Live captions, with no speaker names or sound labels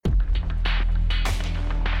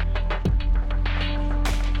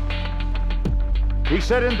He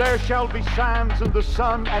said, and there shall be signs in the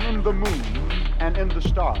sun and in the moon and in the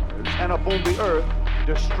stars, and upon the earth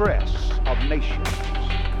distress of nations.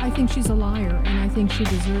 I think she's a liar, and I think she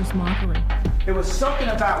deserves mockery. There was something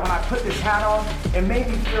about when I put this hat on, it made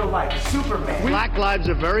me feel like Superman. Black lives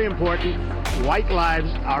are very important. White lives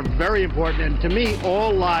are very important. And to me,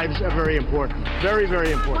 all lives are very important. Very,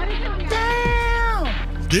 very important.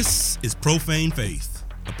 Damn! This is Profane Faith,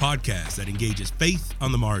 a podcast that engages faith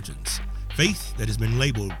on the margins. Faith that has been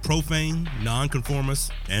labeled profane,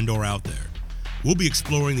 nonconformist, and or out there. We'll be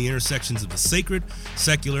exploring the intersections of the sacred,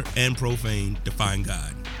 secular, and profane to find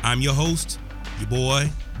God. I'm your host, your boy,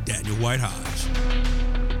 Daniel White Hodge.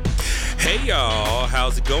 Hey y'all,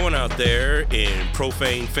 how's it going out there in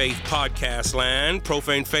Profane Faith podcast land?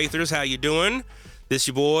 Profane Faithers, how you doing? This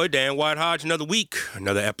your boy, Dan White Hodge, another week,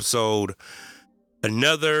 another episode,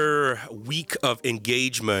 another week of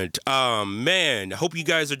engagement. Man, I hope you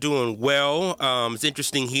guys are doing well. It's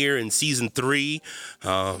interesting here in season 3.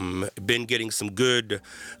 Been getting some good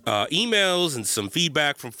emails and some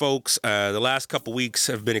feedback from folks. The last couple weeks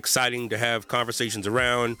have been exciting to have conversations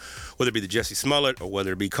around, whether it be the Jussie Smollett or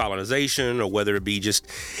whether it be colonization or whether it be just,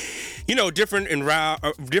 you know, different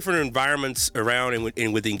environments around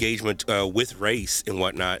and with engagement with race and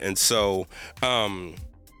whatnot. And so,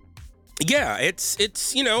 yeah,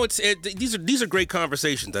 these are great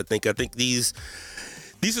conversations. I think these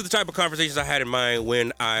are the type of conversations I had in mind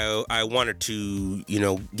when I wanted to, you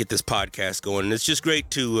know, get this podcast going. And it's just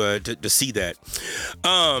great to see that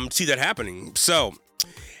happening. So,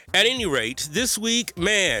 at any rate, this week,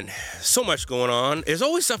 man, so much going on. There's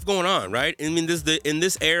always stuff going on, right? I mean, in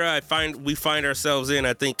this era we find ourselves in.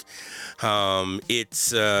 I think it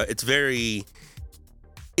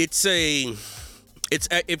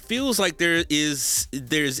feels like there is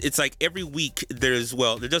every week there is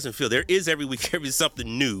every week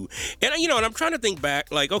something new. And and I'm trying to think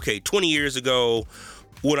back, like, okay, 20 years ago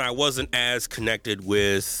when I wasn't as connected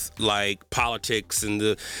with like politics and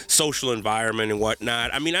the social environment and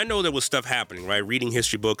whatnot. I mean, I know there was stuff happening, right? Reading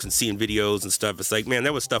history books and seeing videos and stuff. It's like, man,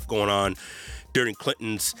 there was stuff going on during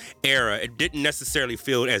Clinton's era. It didn't necessarily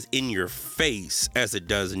feel as in your face as it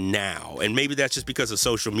does now. And maybe that's just because of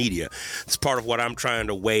social media. It's part of what I'm trying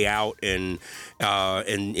to weigh out and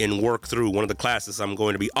work through. One of the classes I'm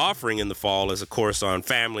going to be offering in the fall is a course on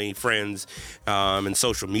family, friends, and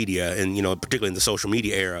social media, and, you know, particularly in the social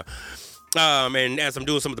media era. And as I'm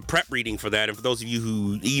doing some of the prep reading for that, and for those of you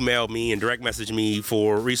who email me and direct message me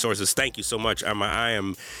for resources, thank you so much. I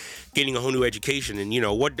am gaining a whole new education. And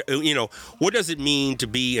what does it mean to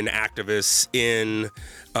be an activist in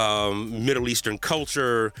Middle Eastern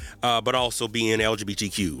culture, but also being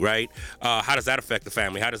LGBTQ, right? How does that affect the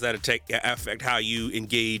family? How does that affect how you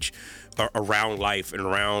engage around life and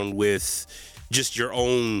around with just your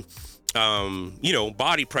own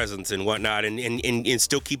body presence and whatnot, and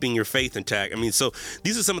still keeping your faith intact? I mean, so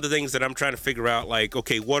these are some of the things that I'm trying to figure out, like,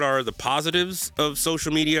 okay, what are the positives of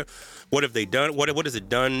social media? What have they done? What has it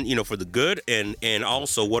done, for the good? And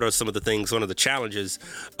also, what are some of the the challenges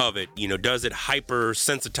of it? Does it hyper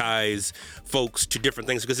sensitize folks to different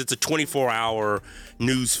things? Because it's a 24-hour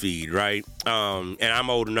news feed, right? And I'm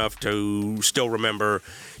old enough to still remember,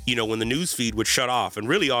 when the news feed would shut off, and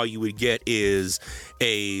really all you would get is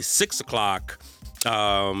a 6 o'clock,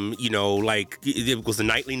 like it was the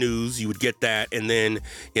nightly news. You would get that, and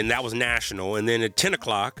that was national. And then at 10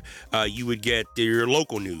 o'clock, you would get your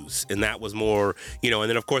local news, and that was more, and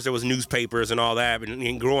then of course there was newspapers and all that.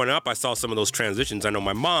 And growing up, I saw some of those transitions. I know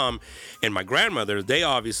my mom and my grandmother, they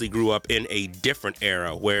obviously grew up in a different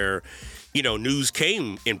era where, news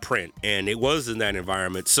came in print, and it was in that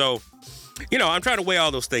environment. So, I'm trying to weigh all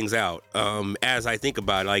those things out as I think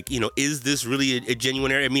about it. Like, is this really a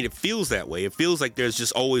genuine area? I mean, it feels that way. It feels like there's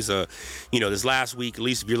just always this last week, at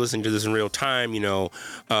least if you're listening to this in real time,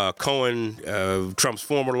 Cohen, Trump's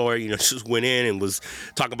former lawyer, just went in and was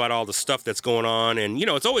talking about all the stuff that's going on. And,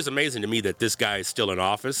 it's always amazing to me that this guy is still in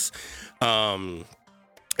office.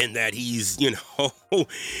 And that he's,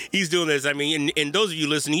 he's doing this. I mean, and those of you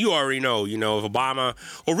listening, you already know, if Obama,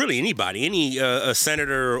 or really anybody, any a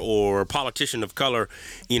senator or politician of color,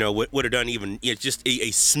 would have done even just a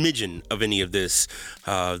smidgen of any of this,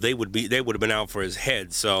 they would have been out for his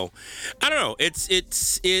head. So I don't know.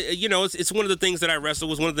 It's one of the things that I wrestle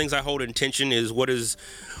with. One of the things I hold in tension is what does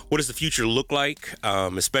the future look like,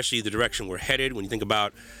 especially the direction we're headed. When you think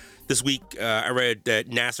about this week, I read that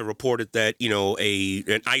NASA reported that,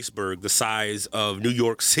 an iceberg the size of New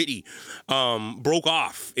York City broke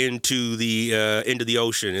off into the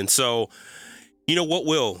ocean. And so, what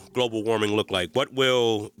will global warming look like? What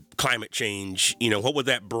will climate change, what would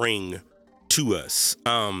that bring to us?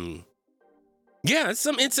 Yeah, it's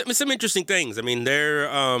some interesting things. I mean,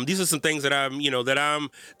 these are some things that I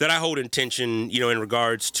hold in tension, in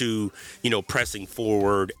regards to, pressing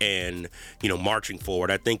forward and, marching forward.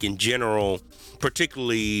 I think in general,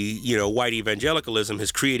 particularly, white evangelicalism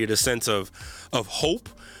has created a sense of hope.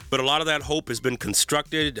 But a lot of that hope has been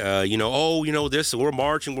constructed, this, we're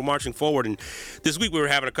marching forward. And this week we were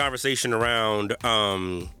having a conversation around,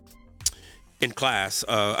 in class,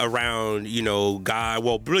 around, God,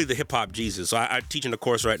 well, really the hip hop Jesus. So I'm teaching a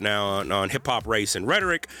course right now on hip hop, race, and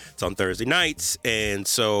rhetoric. It's on Thursday nights. And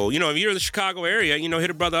so, if you're in the Chicago area,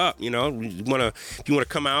 hit a brother up, if you want to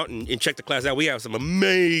come out and check the class out. We have some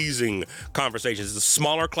amazing conversations. It's a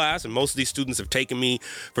smaller class, and most of these students have taken me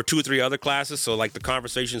for 2 or 3 other classes. So like the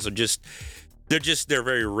conversations are they're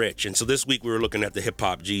very rich. And so this week we were looking at the hip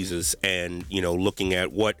hop Jesus and, looking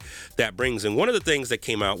at what that brings. And one of the things that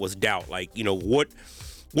came out was doubt. Like, what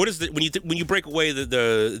is the, when you break away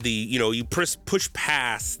you push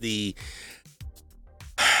past the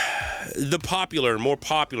more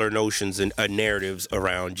popular notions and narratives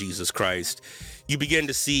around Jesus Christ, you begin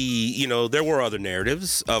to see, there were other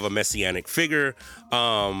narratives of a messianic figure.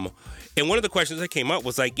 And one of the questions that came up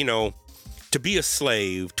was like, to be a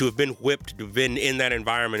slave, to have been whipped, to have been in that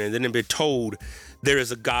environment, and then been told there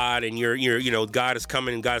is a God and God is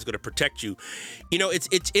coming and God is going to protect you.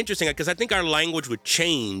 It's interesting because I think our language would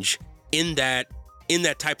change in that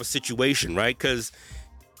type of situation, right? Because,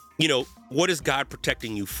 what is God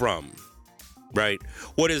protecting you from? Right.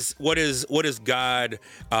 What is God?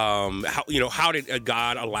 How did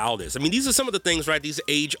God allow this? I mean, these are some of the things, right? These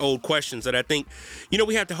age-old questions that I think,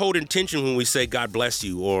 we have to hold in tension when we say God bless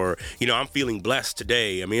you, or I'm feeling blessed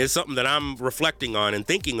today. I mean, it's something that I'm reflecting on and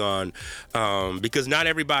thinking on, because not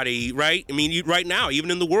everybody, right? I mean, right now, even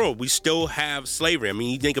in the world, we still have slavery. I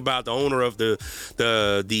mean, you think about the owner of the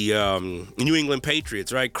New England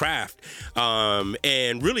Patriots, right, Kraft,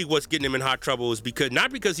 and really, what's getting him in hot trouble is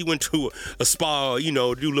not because he went to a spa, do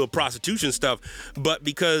a little prostitution stuff, but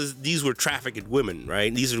because these were trafficked women,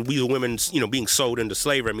 right? These are women, being sold into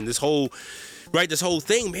slavery. I mean, this whole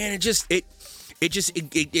thing, man,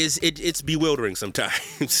 it's bewildering sometimes.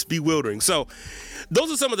 It's bewildering. So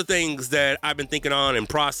those are some of the things that I've been thinking on and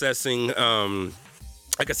processing.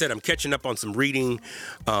 Like I said, I'm catching up on some reading,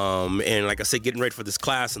 and like I said, getting ready for this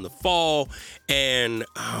class in the fall, and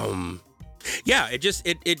yeah,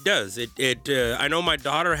 it does. I know my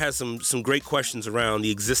daughter has some great questions around the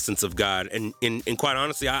existence of God, and quite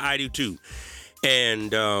honestly, I do too.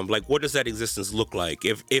 And like, what does that existence look like?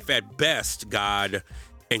 If at best God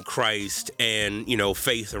and Christ and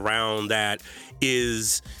faith around that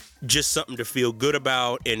is just something to feel good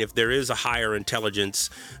about, and if there is a higher intelligence,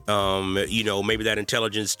 maybe that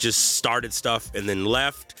intelligence just started stuff and then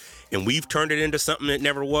left, and we've turned it into something that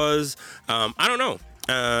never was. I don't know.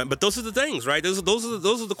 But those are the things, right? Those are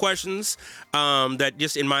the questions that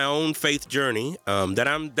just in my own faith journey that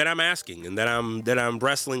I'm asking and that I'm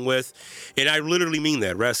wrestling with, and I literally mean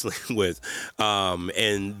that, wrestling with.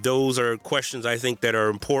 And those are questions I think that are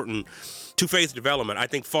important to faith development. I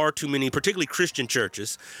think far too many, particularly Christian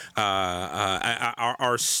churches,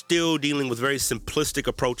 are still dealing with very simplistic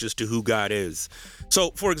approaches to who God is.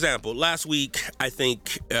 So, for example, last week, I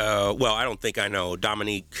think, I know,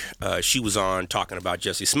 Dominique, she was on talking about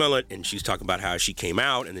Jussie Smollett, and she's talking about how she came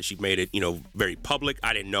out, and then she made it, very public.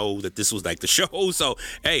 I didn't know that this was like the show, so,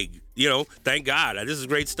 hey, thank God. This is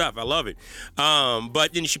great stuff. I love it.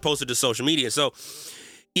 But then she posted to social media. So,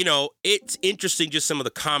 it's interesting just some of the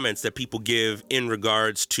comments that people give in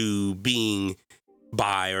regards to being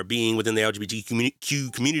bi or being within the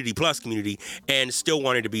LGBTQ community and still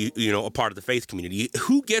wanting to be, a part of the faith community.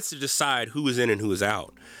 Who gets to decide who is in and who is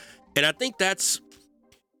out? And I think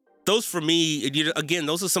those for me, again,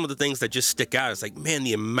 those are some of the things that just stick out. It's like, man,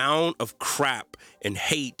 the amount of crap and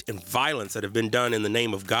hate and violence that have been done in the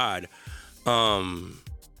name of God,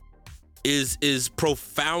 is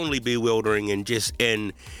profoundly bewildering and just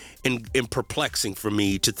and perplexing for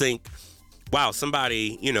me to think, wow,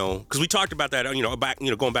 somebody, because we talked about that,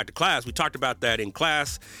 going back to class, we talked about that in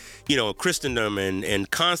class, Christendom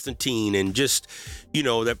and Constantine, and just,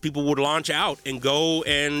 that people would launch out and go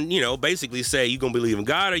and, basically say, you gonna believe in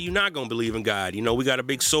God or you not gonna believe in God? We got a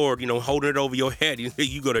big sword, holding it over your head.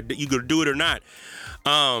 You gonna do it or not?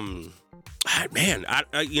 Man, I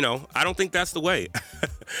don't think that's the way.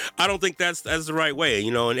 I don't think that's the right way,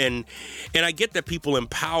 and I get that people in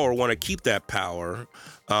power want to keep that power.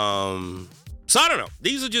 So I don't know.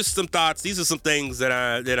 These are just some thoughts. These are some things that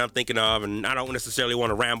I'm thinking of, and I don't necessarily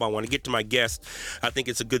want to ramble. I want to get to my guest. I think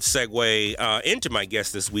it's a good segue into my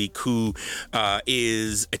guest this week, who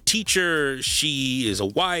is a teacher. She is a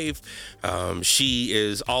wife. She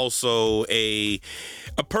is also a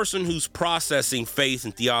person who's processing faith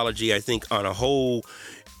and theology, I think, on a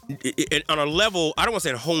level, I don't want to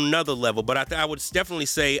say a whole nother level, but I would definitely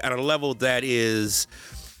say on a level that is,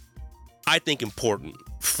 I think, important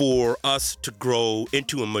for us to grow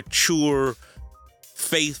into a mature,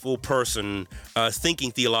 faithful person,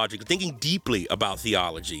 thinking theologically, thinking deeply about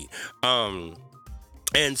theology.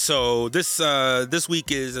 And so this week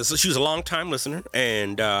she was a long time listener,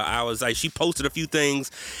 and she posted a few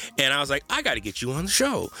things, and I was like, I got to get you on the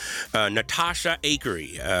show. Natasha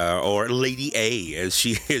Akery, or Lady A, as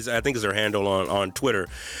she is, I think is her handle on Twitter.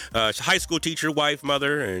 She's a high school teacher, wife,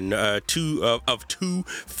 mother, and two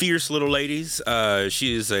fierce little ladies.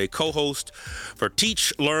 She is a co-host for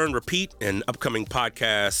Teach, Learn, Repeat, an upcoming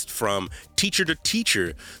podcast from Teacher to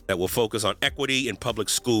Teacher that will focus on equity in public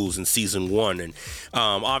schools in season 1. And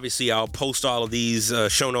obviously, I'll post all of these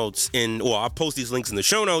show notes I'll post these links in the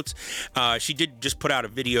show notes. She did just put out a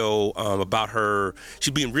video about her.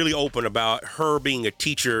 She's being really open about her being a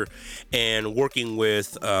teacher and working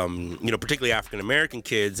with, particularly African-American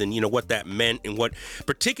kids, and, what that meant, and what,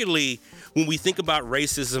 particularly when we think about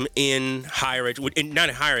racism in higher education, not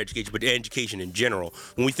in higher education, but education in general.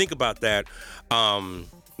 When we think about that,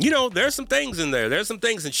 there's some things in there. There's some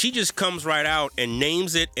things, and she just comes right out and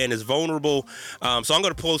names it and is vulnerable. So I'm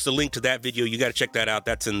going to post a link to that video. You got to check that out.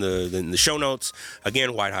 That's in the show notes.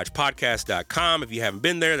 Again, whitehodgepodcast.com. If you haven't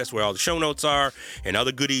been there, that's where all the show notes are and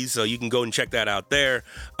other goodies. So you can go and check that out there.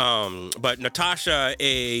 But Natasha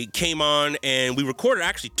came on, and we recorded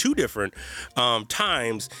actually 2 different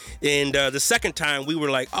times. And the second time, we were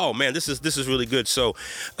like, oh man, this is really good. So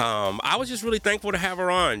I was just really thankful to have her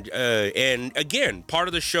on. And again, part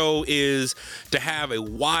of the show is to have a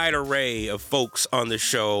wide array of folks on the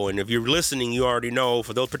show, and if you're listening, you already know,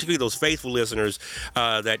 for those, particularly those faithful listeners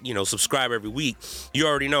that subscribe every week, you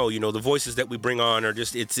already know, the voices that we bring on are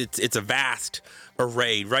just it's a vast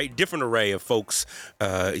array, right? Different array of folks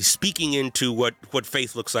speaking into what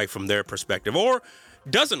faith looks like from their perspective, or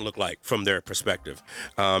doesn't look like from their perspective.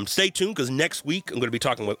 Stay tuned, because next week I'm going to be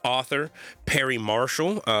talking with author Perry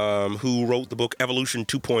Marshall, who wrote the book Evolution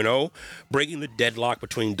 2.0, Breaking the Deadlock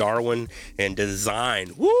Between Darwin and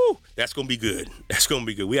Design. Woo! That's going to be good. That's going to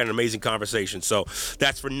be good. We had an amazing conversation. So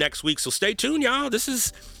that's for next week. So stay tuned, y'all.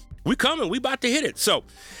 We coming. We about to hit it. So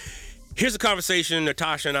here's a conversation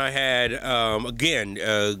Natasha and I had. Again,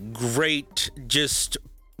 great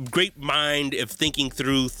mind of thinking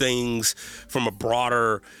through things from a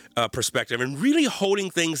broader perspective, and really holding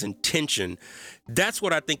things in tension. That's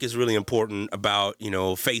what I think is really important about,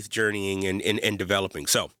 faith journeying and developing.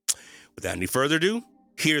 So without any further ado,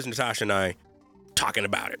 here's Natasha and I talking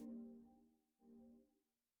about it.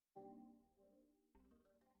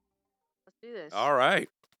 Let's do this. All right.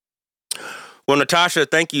 Well, Natasha,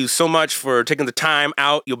 thank you so much for taking the time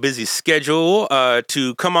out your busy schedule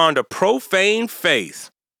to come on to Profane Faith.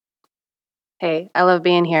 Hey, I love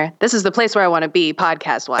being here. This is the place where I want to be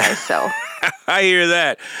podcast-wise, so. I hear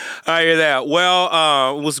that.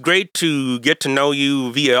 Well, it was great to get to know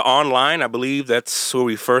you via online. I believe that's where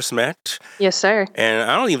we first met. Yes, sir. And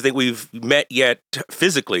I don't even think we've met yet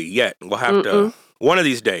physically yet. We'll have to, one of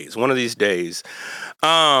these days.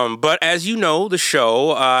 But as you know, the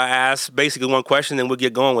show asks basically one question, then we'll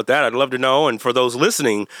get going with that. I'd love to know, and for those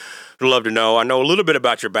listening, I'd love to know. I know a little bit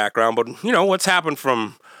about your background, but, what's happened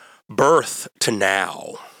from birth to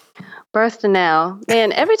now? Birth to now.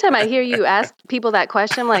 Man, every time I hear you ask people that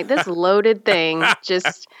question, I'm like, this loaded thing,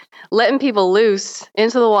 just letting people loose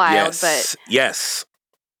into the wild. Yes.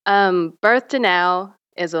 Birth to now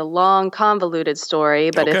is a long, convoluted story,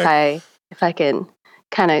 but okay. if I can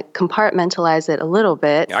kind of compartmentalize it a little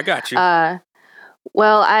bit. I got you.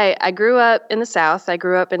 Well, I grew up in the South. I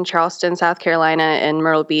grew up in Charleston, South Carolina, and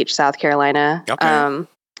Myrtle Beach, South Carolina. Okay.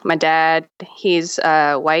 My dad, he's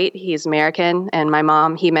white, he's American, and my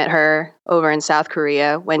mom, he met her over in South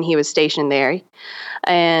Korea when he was stationed there,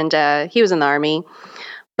 and he was in the Army.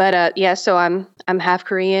 But so I'm half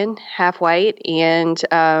Korean, half white, and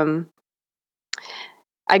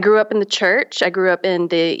I grew up in the church. I grew up in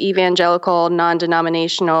the evangelical,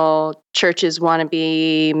 non-denominational churches,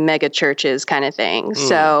 wannabe mega churches kind of thing.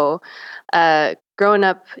 So growing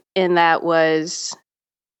up in that was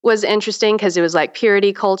interesting, because it was like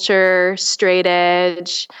purity culture, straight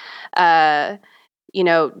edge, kiss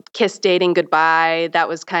dating goodbye. That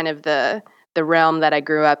was kind of the the realm that I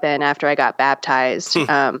grew up in after I got baptized. All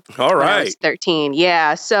When I right. was 13.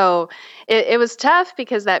 Yeah. So it was tough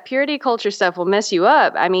because that purity culture stuff will mess you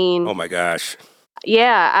up. I mean, Oh my gosh.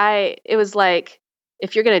 yeah, it was like,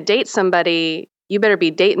 if you're going to date somebody, you better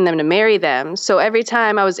be dating them to marry them. So every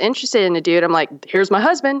time I was interested in a dude, I'm like, here's my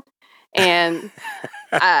husband. And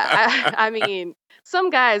I mean, some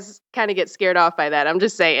guys kind of get scared off by that. I'm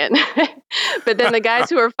just saying. But then the guys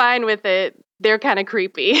who are fine with it, they're kind of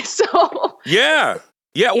creepy. So Yeah.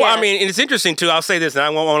 Yeah, well, Yeah. I mean, and it's interesting, too. I'll say this, and I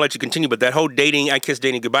won't let you continue, but that whole I Kiss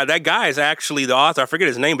Dating Goodbye, that guy is actually the author. I forget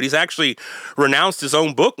his name, but he's actually renounced his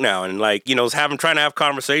own book now and, like, you know, is trying to have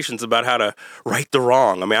conversations about how to right the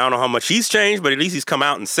wrong. I mean, I don't know how much he's changed, but at least he's come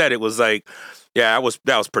out and said it was like, yeah,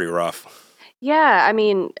 that was pretty rough. yeah, I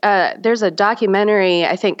mean, there's a documentary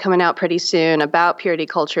I think coming out pretty soon about purity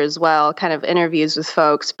culture as well, kind of interviews with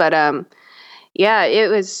folks. But yeah, it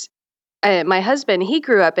was. My husband, he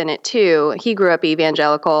grew up in it too. He grew up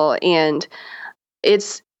evangelical, and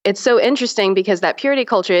it's so interesting because that purity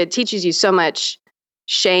culture, it teaches you so much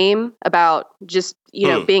shame about just,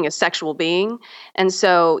 being a sexual being. And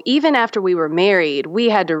so even after we were married, we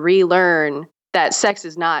had to relearn that sex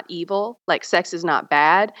is not evil, like sex is not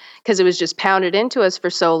bad, because it was just pounded into us for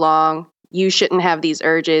so long. You shouldn't have these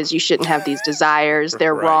urges. You shouldn't have these desires.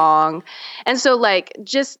 They're Right. wrong. And so like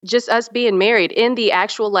just us being married in the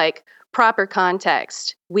actual like proper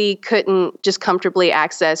context, we couldn't just comfortably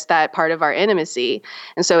access that part of our intimacy.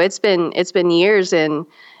 And so it's been years in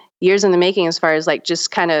the making as far as like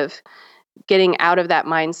just kind of getting out of that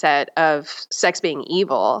mindset of sex being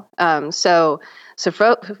evil. So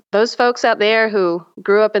those folks out there who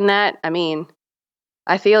grew up in that, I mean,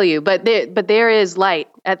 I feel you, but there is light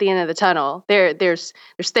at the end of the tunnel. There's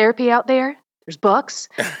therapy out there. There's books.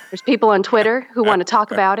 There's people on Twitter who want to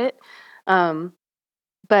talk about it.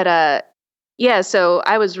 But yeah, so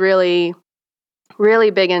I was really,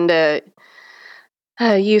 really big into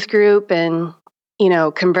youth group and,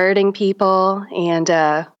 converting people and,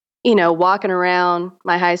 walking around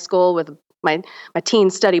my high school with my teen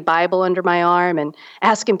study Bible under my arm and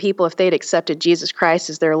asking people if they'd accepted Jesus Christ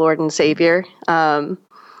as their Lord and Savior.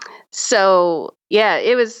 So yeah,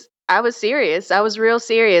 I was serious. I was real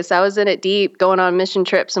serious. I was in it deep, going on mission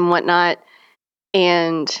trips and whatnot.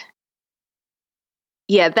 And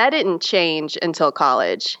yeah, that didn't change until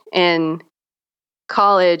college. In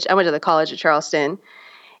college, I went to the College of Charleston,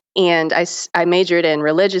 and I majored in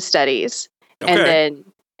religious studies. Okay.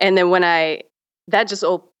 And then when that just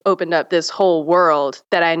opened up this whole world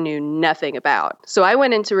that I knew nothing about. So I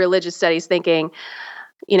went into religious studies thinking,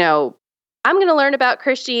 I'm going to learn about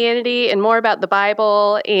Christianity and more about the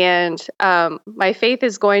Bible, and my faith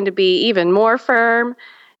is going to be even more firm.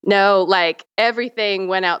 No, like everything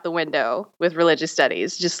went out the window with religious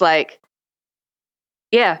studies. Just like,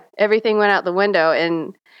 yeah, everything went out the window.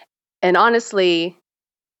 And honestly,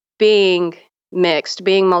 being mixed,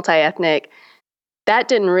 being multi-ethnic, that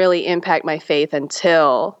didn't really impact my faith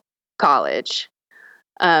until college.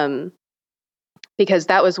 Because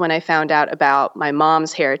that was when I found out about my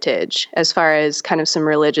mom's heritage as far as kind of some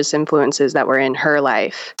religious influences that were in her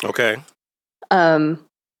life. Okay.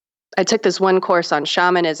 I took this one course on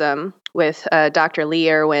shamanism with Dr. Lee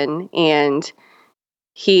Irwin, and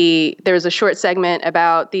there was a short segment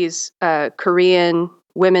about these Korean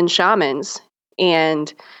women shamans,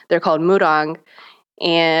 and they're called Murang.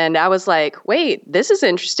 And I was like, wait, this is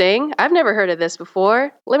interesting. I've never heard of this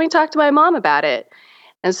before. Let me talk to my mom about it.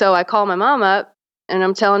 And so I call my mom up, and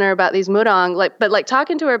I'm telling her about these Murang, but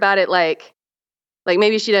talking to her about it like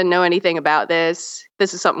maybe she doesn't know anything about this.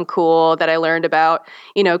 This is something cool that I learned about,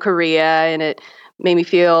 Korea, and it made me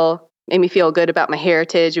feel good about my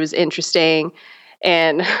heritage. It was interesting.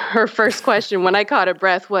 And her first question when I caught her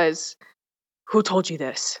breath was, "Who told you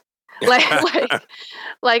this?" Like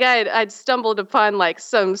I'd stumbled upon like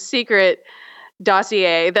some secret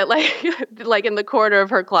dossier that like in the corner of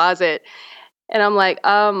her closet. And I'm like,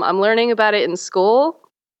 I'm learning about it in school.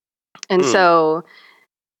 And so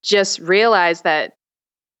just realized that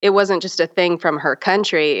it wasn't just a thing from her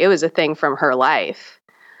country, it was a thing from her life.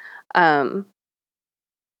 And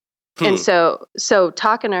so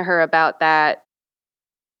talking to her about that,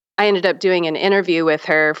 I ended up doing an interview with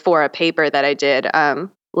her for a paper that I did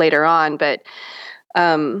later on. But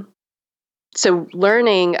so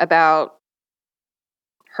learning about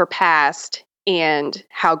her past and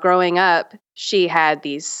how growing up she had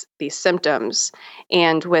these symptoms,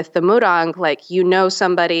 and with the Murang, like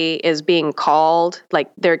somebody is being called,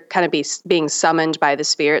 like they're kind of being summoned by the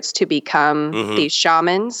spirits to become these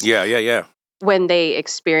shamans. Yeah. When they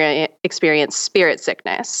experience spirit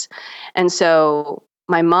sickness. And so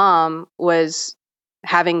my mom was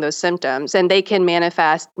having those symptoms, and they can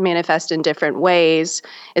manifest in different ways.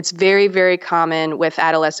 It's very, very common with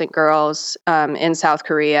adolescent girls in South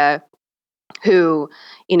Korea who,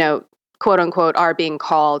 quote unquote, are being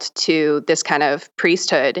called to this kind of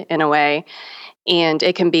priesthood in a way. And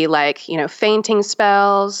it can be like, fainting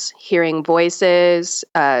spells, hearing voices,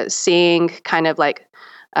 seeing kind of like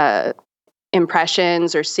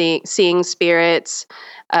impressions or seeing spirits.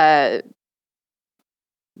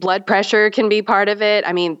 Blood pressure can be part of it.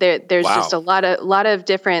 I mean, there's Wow. just a lot of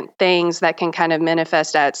different things that can kind of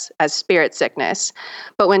manifest as spirit sickness.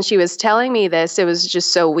 But when she was telling me this, it was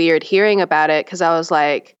just so weird hearing about it, because I was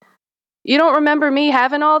like, you don't remember me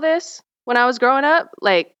having all this when I was growing up?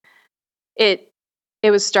 Like, it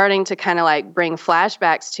was starting to kind of like bring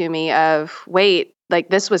flashbacks to me of, wait, like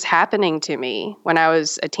this was happening to me when I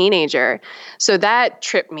was a teenager. So that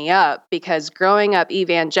tripped me up, because growing up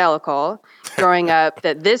evangelical, growing up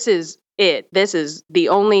that this is it, this is the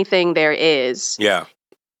only thing there is. Yeah.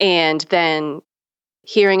 And then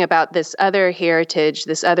hearing about this other heritage,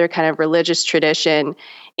 this other kind of religious tradition,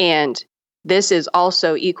 and this is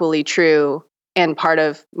also equally true and part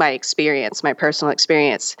of my experience, my personal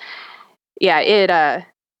experience. Yeah,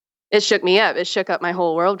 it shook me up. It shook up my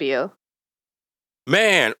whole worldview.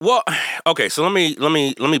 Man, well, okay. So let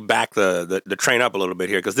me back the train up a little bit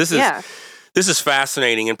here, because this is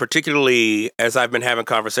fascinating, and particularly as I've been having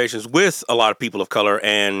conversations with a lot of people of color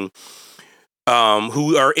and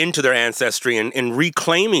who are into their ancestry and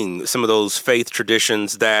reclaiming some of those faith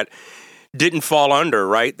traditions that didn't fall under,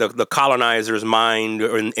 right, the colonizer's mind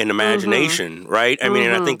and imagination, right? I mean,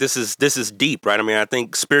 and I think this is deep, right? I mean, I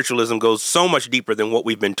think spiritualism goes so much deeper than what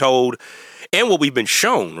we've been told and what we've been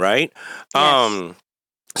shown, right? Yes.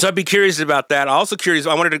 So I'd be curious about that. I'm also curious,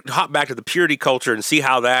 I wanted to hop back to the purity culture and see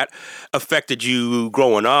how that affected you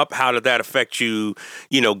growing up. How did that affect you,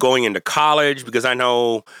 going into college? Because I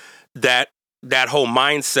know that whole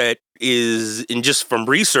mindset is, and just from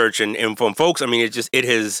research and from folks, I mean, it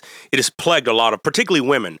has plagued a lot of, particularly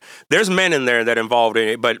women. There's men in there that are involved in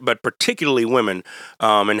it, but particularly women,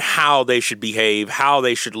 and how they should behave, how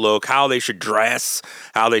they should look, how they should dress,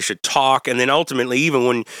 how they should talk, and then ultimately, even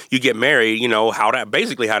when you get married, how to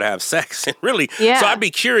have sex, and really. Yeah. So I'd be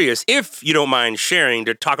curious, if you don't mind sharing,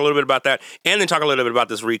 to talk a little bit about that, and then talk a little bit about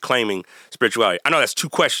this reclaiming spirituality. I know that's two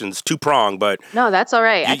questions, two-pronged, but No, that's all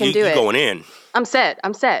right. I can do it. Going in. I'm set.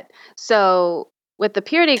 So with the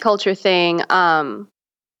purity culture thing,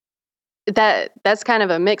 that's kind of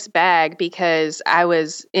a mixed bag, because I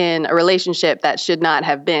was in a relationship that should not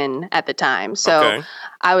have been at the time. So Okay.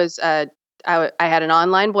 I was I had an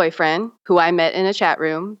online boyfriend who I met in a chat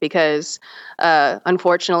room, because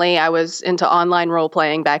unfortunately I was into online role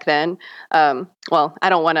playing back then. Well, I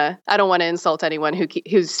don't want to insult anyone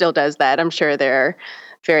who still does that. I'm sure there are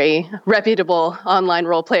very reputable online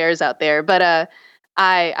role players out there, but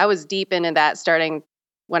I was deep into that starting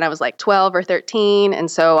when I was like 12 or 13, and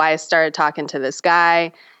so I started talking to this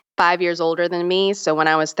guy 5 years older than me. So when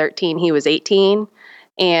I was 13, he was 18,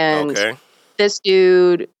 and Okay. this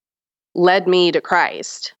dude led me to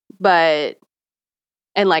Christ. And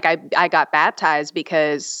like I got baptized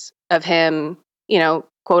because of him,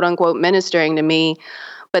 quote unquote, ministering to me.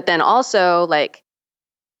 But then also, like,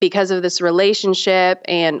 because of this relationship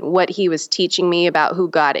and what he was teaching me about who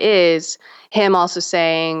God is, him also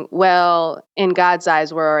saying, well, in God's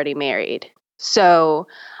eyes, we're already married. So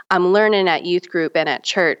I'm learning at youth group and at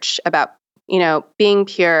church about, being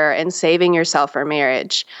pure and saving yourself for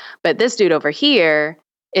marriage. But this dude over here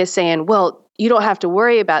is saying, well, you don't have to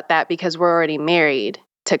worry about that because we're already married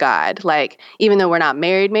to God. Like, even though we're not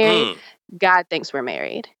married, God thinks we're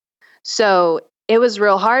married. So it was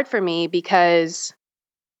real hard for me, because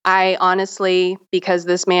I honestly, because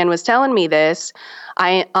this man was telling me this,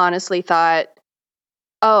 I honestly thought,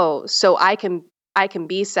 oh, so I can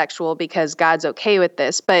be sexual because God's okay with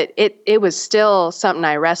this. But it was still something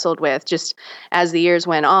I wrestled with just as the years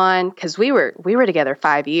went on, because we were together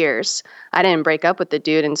 5 years. I didn't break up with the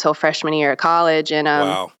dude until freshman year of college, and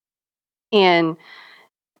Wow. and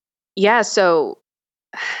yeah, so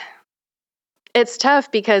it's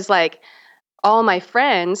tough, because like all my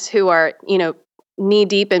friends who are, knee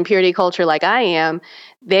deep in purity culture like I am,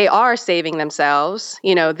 they are saving themselves.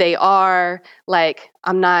 They are like,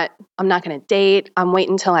 I'm not going to date. I'm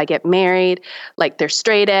waiting until I get married. Like, they're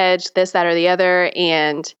straight edge, this, that, or the other.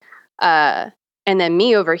 And then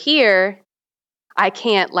me over here, I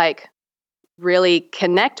can't like really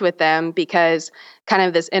connect with them, because kind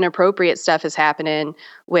of this inappropriate stuff is happening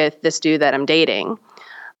with this dude that I'm dating.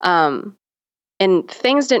 And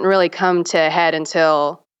things didn't really come to a head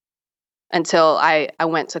until until I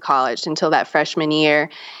went to college, until that freshman year.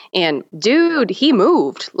 And dude, he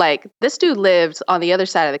moved. Like, this dude lived on the other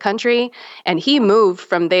side of the country, and he moved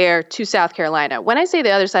from there to South Carolina. When I say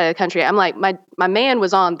the other side of the country, I'm like, my man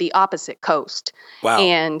was on the opposite coast. Wow.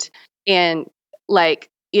 And like,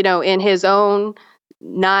 you know, in his own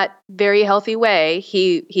not very healthy way,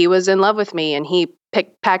 he was in love with me, and he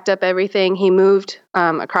packed up everything. He moved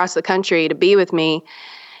across the country to be with me.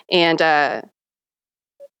 And I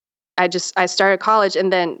started college,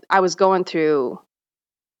 and then I was going through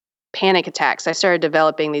panic attacks. I started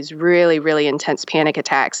developing these really, really intense panic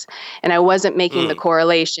attacks, and I wasn't making the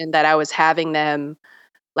correlation that I was having them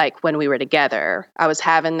like when we were together. I was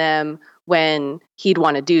having them when he'd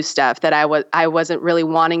want to do stuff that I wasn't really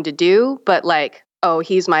wanting to do, but like, oh,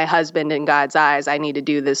 he's my husband in God's eyes. I need to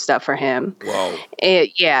do this stuff for him. Whoa.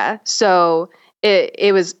 So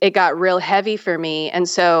it got real heavy for me. And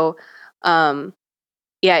so,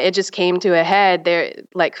 it just came to a head there.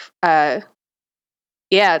 Like,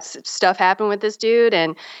 stuff happened with this dude.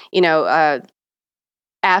 And, you know,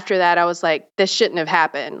 after that, I was like, this shouldn't have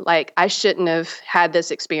happened. Like, I shouldn't have had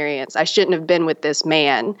this experience. I shouldn't have been with this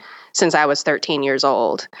man since I was 13 years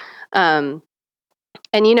old. And,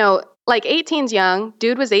 you know, like 18's young.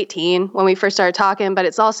 Dude was 18 when we first started talking, but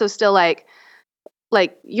it's also still like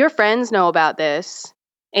your friends know about this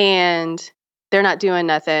and they're not doing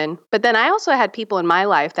nothing. But then I also had people in my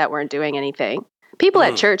life that weren't doing anything. People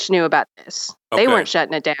at church knew about this. Okay. They weren't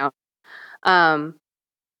shutting it down.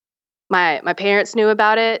 My parents knew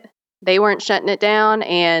about it. They weren't shutting it down,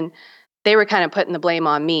 and they were kind of putting the blame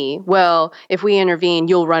on me. Well, if we intervene,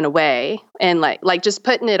 you'll run away, and like just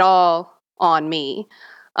putting it all on me.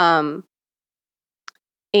 And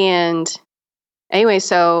anyway,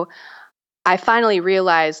 so I finally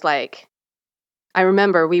realized, like, I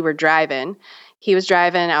remember we were driving. He was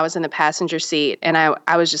driving, I was in the passenger seat, and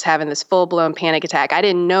I was just having this full-blown panic attack. I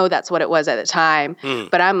didn't know that's what it was at the time,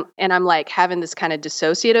 but I'm like having this kind of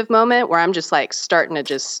dissociative moment where I'm just like starting to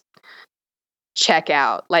just check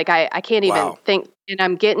out. Like I can't even think, and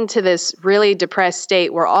I'm getting to this really depressed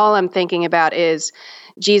state where all I'm thinking about is,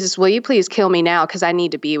 Jesus, will you please kill me now? Because I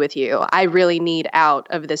need to be with you. I really need out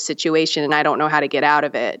of this situation, and I don't know how to get out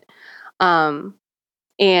of it. And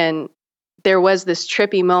there was this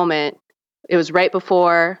trippy moment. It was right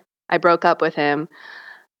before I broke up with him.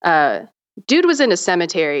 Dude was into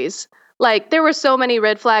cemeteries. Like, there were so many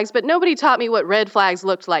red flags, but nobody taught me what red flags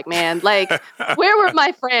looked like, man. Like, where were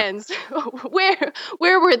my friends? Where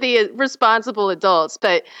were the responsible adults?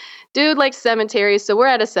 But dude likes cemeteries, so we're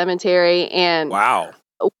at a cemetery, and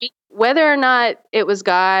whether or not it was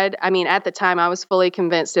God, I mean, at the time I was fully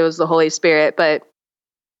convinced it was the Holy Spirit, but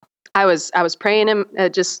I was praying him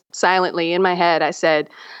just silently in my head. I said,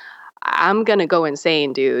 I'm going to go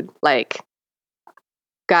insane, dude. Like,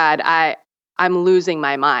 God, I'm losing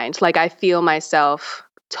my mind. Like, I feel myself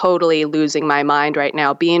totally losing my mind right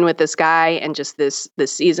now, being with this guy and just this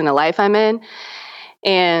season of life I'm in.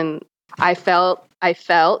 And I felt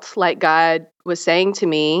like God was saying to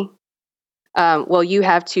me, well, you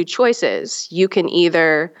have two choices. You can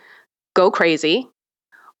either go crazy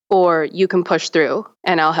or you can push through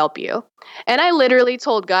and I'll help you. And I literally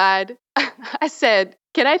told God, I said,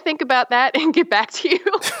 can I think about that and get back to you?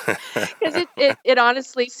 Because it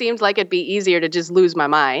honestly seemed like it'd be easier to just lose my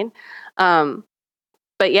mind.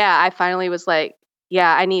 But yeah, I finally was like,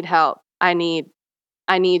 yeah, I need help. I need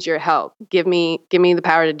your help. Give me the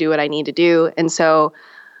power to do what I need to do. And so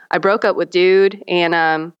I broke up with dude,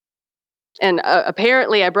 and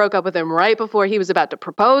apparently I broke up with him right before he was about to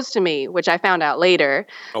propose to me, which I found out later.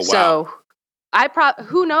 Oh, wow. So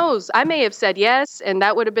who knows? I may have said yes, and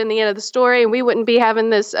that would have been the end of the story, and we wouldn't be having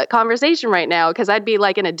this conversation right now because I'd be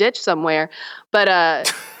like in a ditch somewhere. But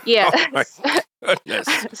yeah. Oh my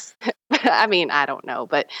goodness. I mean, I don't know,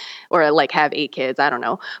 or like have 8 kids. I don't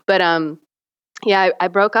know. But yeah, I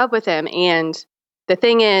broke up with him, and the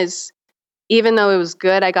thing is, even though it was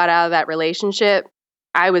good, I got out of that relationship,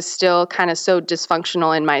 I was still kind of so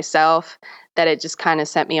dysfunctional in myself that it just kind of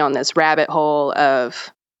sent me on this rabbit hole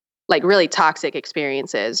of like really toxic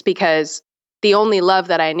experiences, because the only love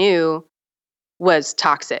that I knew was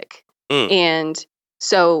toxic. And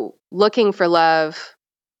so looking for love,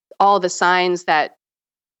 all the signs that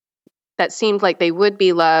seemed like they would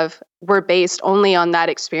be love were based only on that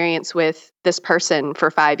experience with this person for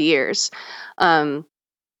 5 years. And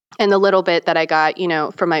the little bit that I got,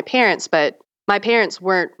 from my parents, but my parents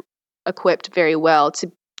weren't equipped very well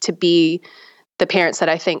to be the parents that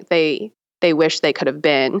I think they wish they could have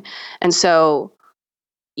been. And so,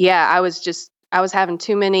 yeah, I was having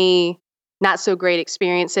too many not so great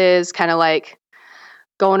experiences, kind of like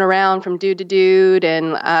going around from dude to dude.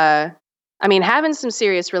 And I mean, having some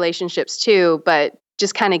serious relationships too, but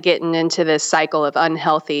just kind of getting into this cycle of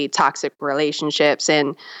unhealthy, toxic relationships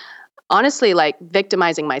and honestly, like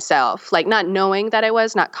victimizing myself, like not knowing that I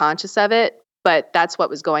was, not conscious of it, but that's what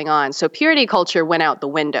was going on. So purity culture went out the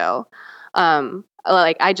window.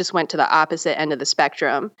 Like I just went to the opposite end of the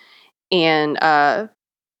spectrum. And but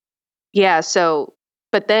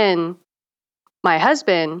then my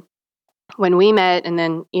husband, when we met and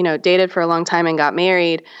then, dated for a long time and got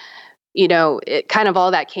married, it kind of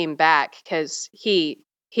all that came back because he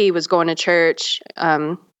was going to church.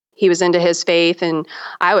 He was into his faith and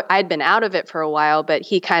I'd been out of it for a while, but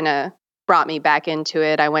he kind of brought me back into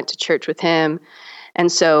it. I went to church with him.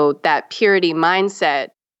 And so that purity mindset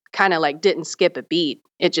kind of like didn't skip a beat.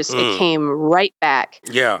 It just, it came right back.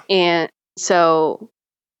 Yeah. And so,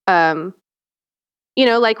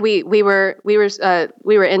 like we were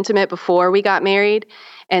intimate before we got married.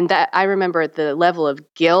 And that I remember the level of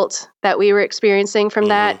guilt that we were experiencing from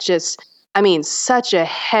that. Just, such a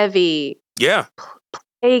heavy,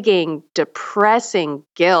 plaguing, depressing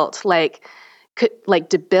guilt, like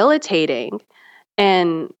debilitating,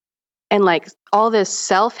 and like all this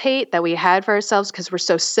self-hate that we had for ourselves because we're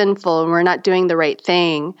so sinful and we're not doing the right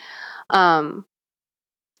thing. But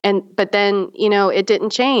then, it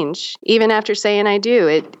didn't change. Even after saying I do,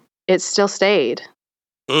 it still stayed.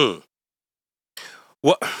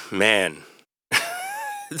 What, man,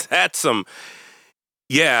 that's some,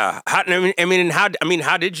 yeah. How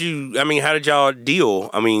did y'all deal,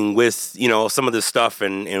 with, some of this stuff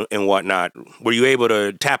and whatnot? Were you able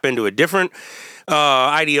to tap into a different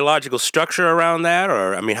ideological structure around that?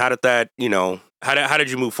 Or, how did that, how did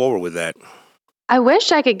you move forward with that? I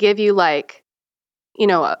wish I could give you like,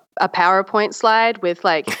 a PowerPoint slide with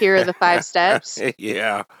like, here are the 5 steps.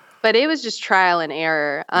 Yeah. But it was just trial and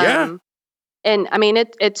error. And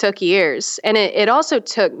it took years, and it also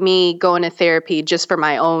took me going to therapy just for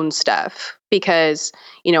my own stuff because,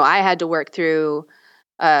 I had to work through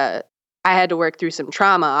some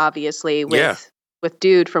trauma, obviously with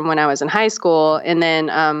dude from when I was in high school. And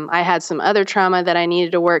then, I had some other trauma that I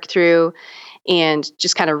needed to work through and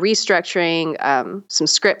just kind of restructuring, some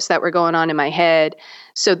scripts that were going on in my head.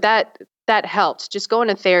 So that helped. Just going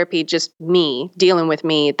to therapy, just me dealing with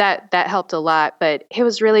me, that helped a lot. But it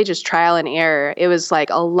was really just trial and error. It was like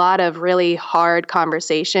a lot of really hard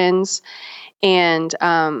conversations, and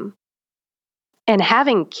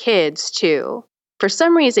having kids too. For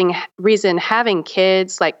some reason, having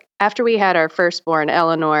kids, like after we had our firstborn,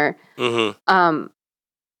 Eleanor,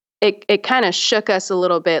 it kind of shook us a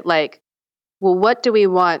little bit. Like, well, what do we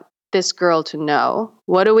want this girl to know?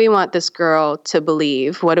 What do we want this girl to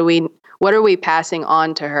believe? What are we passing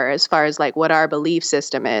on to her as far as like what our belief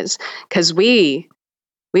system is? Because we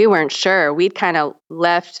weren't sure. We'd kind of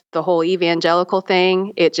left the whole evangelical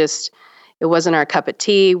thing. It wasn't our cup of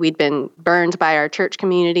tea. We'd been burned by our church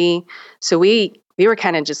community. So we were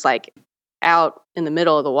kind of just like out in the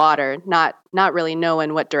middle of the water, not really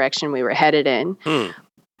knowing what direction we were headed in.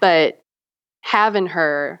 But having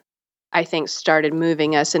her, I think, started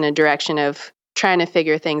moving us in a direction of trying to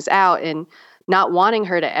figure things out and not wanting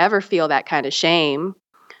her to ever feel that kind of shame,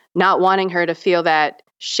 not wanting her to feel that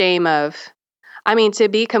shame of, to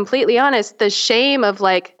be completely honest, the shame of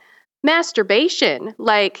like masturbation,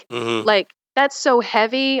 like that's so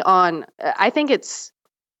heavy on, I think it's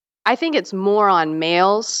more on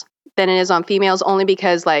males than it is on females, only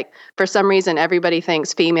because like for some reason everybody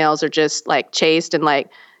thinks females are just like chaste and like,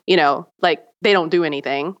 like they don't do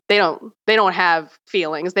anything. They don't have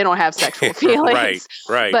feelings. They don't have sexual feelings.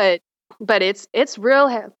 Right. But it's real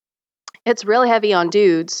heavy on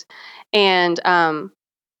dudes. And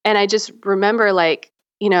I just remember like,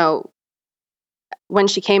 when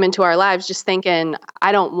she came into our lives, just thinking,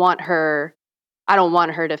 I don't want her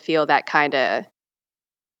to feel that kind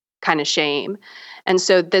of shame. And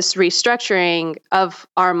so this restructuring of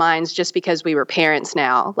our minds, just because we were parents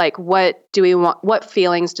now, like what do we want? What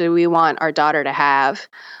feelings do we want our daughter to have?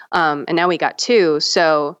 And now we got 2.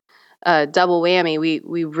 So double whammy,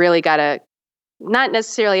 we really got to not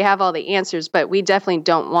necessarily have all the answers, but we definitely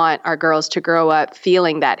don't want our girls to grow up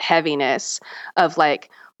feeling that heaviness of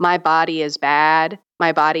like, my body is bad,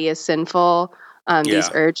 my body is sinful,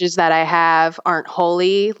 these urges that I have aren't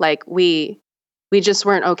holy. Like we just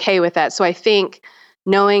weren't okay with that. So I think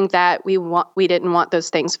knowing that we didn't want those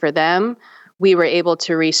things for them, we were able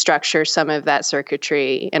to restructure some of that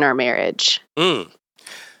circuitry in our marriage.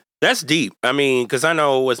 That's deep. Because I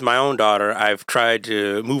know with my own daughter, I've tried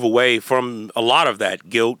to move away from a lot of that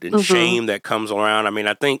guilt and shame that comes around.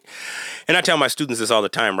 I think, and I tell my students this all the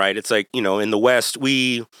time, right? It's like, in the West,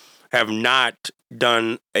 we have not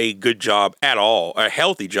done a good job at all, a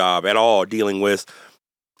healthy job at all, dealing with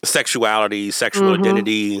sexuality, sexual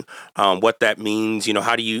identity, what that means,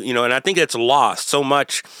 how do you, and I think it's lost. So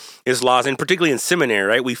much is lost, and particularly in seminary,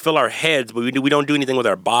 right? We fill our heads, but we don't do anything with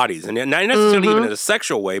our bodies. And not necessarily even in a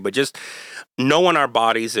sexual way, but just knowing our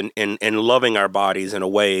bodies and loving our bodies in a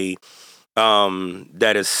way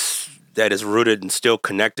that is rooted and still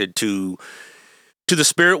connected to the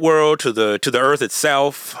spirit world, to the earth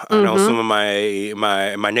itself. I know some of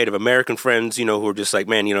my Native American friends, who are just like,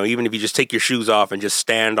 man, even if you just take your shoes off and just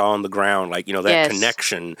stand on the ground, like, that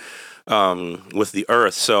connection with the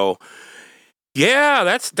earth. So yeah,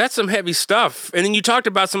 that's some heavy stuff. And then you talked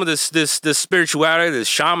about some of this spirituality, this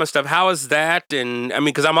shaman stuff. How is that? And I mean,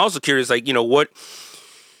 because I'm also curious, like, what,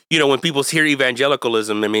 when people hear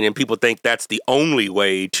evangelicalism, I mean, and people think that's the only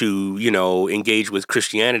way to, engage with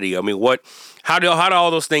Christianity. I mean, how do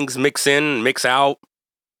all those things mix in, mix out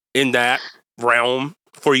in that realm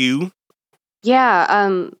for you?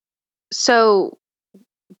 Yeah. So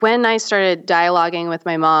when I started dialoguing with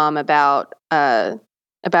my mom about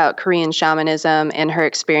Korean shamanism and her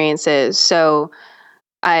experiences, so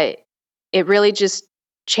it really just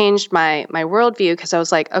changed my worldview, because I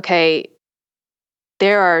was like, okay,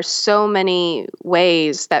 there are so many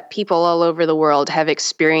ways that people all over the world have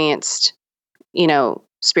experienced,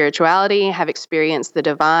 spirituality, have experienced the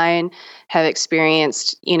divine, have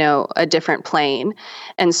experienced, a different plane.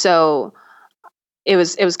 And so it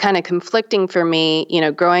was kind of conflicting for me,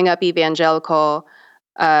 growing up evangelical.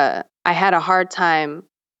 I had a hard time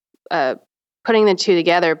putting the two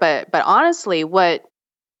together, but honestly, what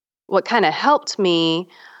kind of helped me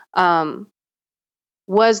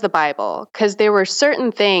was the Bible, because there were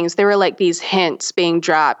certain things, there were like these hints being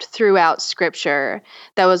dropped throughout Scripture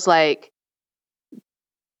that was like,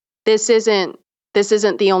 this isn't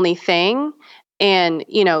the only thing. And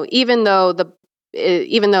even though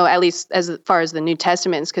at least as far as the New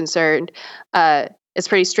Testament is concerned, it's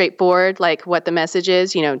pretty straightforward, like what the message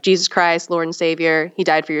is, Jesus Christ, Lord and Savior, He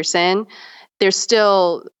died for your sin. There's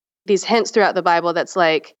still these hints throughout the Bible that's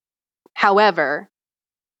like, however,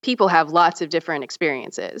 people have lots of different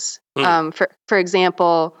experiences. For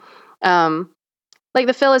example, like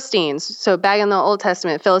the Philistines. So back in the Old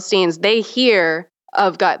Testament, Philistines, they hear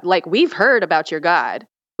of God, like, we've heard about your God.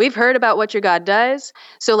 We've heard about what your God does.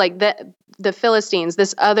 So like the Philistines,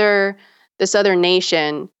 this other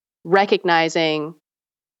nation, recognizing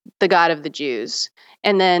the God of the Jews.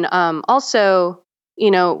 And then also,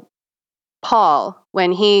 Paul,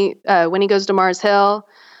 when he goes to Mars Hill,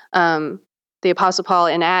 the Apostle Paul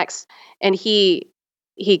in Acts, and he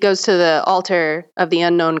goes to the altar of the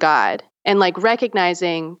unknown God, and like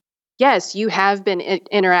recognizing, yes, you have been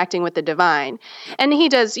interacting with the divine. And he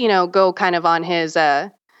does, go kind of on his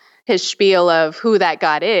spiel of who that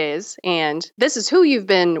God is, and this is who you've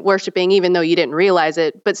been worshiping, even though you didn't realize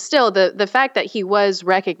it. But still, the fact that he was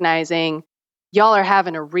recognizing, y'all are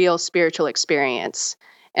having a real spiritual experience,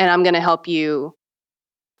 and I'm going to help you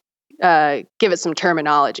give it some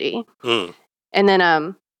terminology. And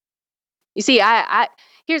then, you see, I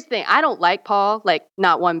here's the thing. I don't like Paul, like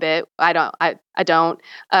not one bit. I don't. But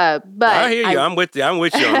I hear you. I'm with you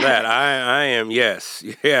on that. I am. Yes.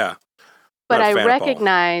 Yeah. But I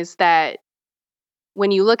recognize that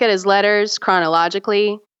when you look at his letters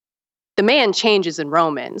chronologically, the man changes in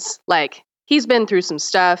Romans. Like, he's been through some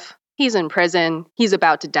stuff. He's in prison. He's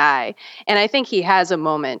about to die. And I think he has a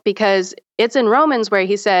moment, because it's in Romans where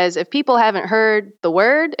he says, if people haven't heard the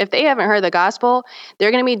word, if they haven't heard the gospel,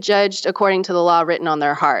 they're going to be judged according to the law written on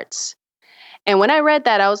their hearts. And when I read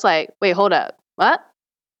that, I was like, wait, hold up. What?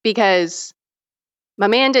 Because my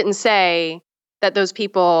man didn't say that those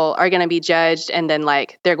people are going to be judged and then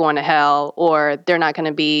like they're going to hell, or they're not going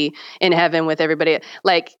to be in heaven with everybody.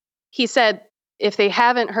 Like, he said, if they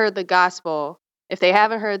haven't heard the gospel, if they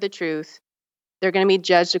haven't heard the truth, they're going to be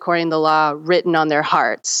judged according to the law written on their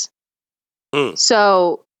hearts.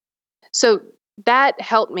 So that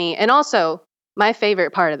helped me. And also, my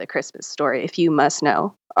favorite part of the Christmas story, if you must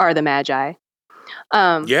know, are the Magi.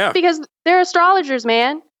 Because they're astrologers,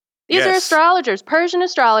 man. These are astrologers, Persian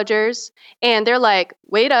astrologers. And they're like,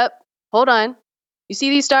 wait up, hold on. You see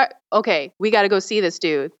these stars? Okay, we got to go see this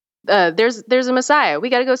dude. There's a Messiah. We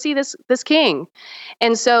got to go see this king.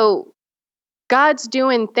 And so God's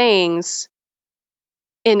doing things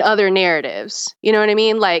in other narratives. You know what I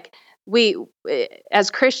mean? Like, we, as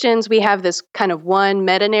Christians, we have this kind of one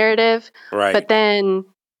meta narrative, right? But then,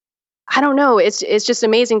 I don't know. It's just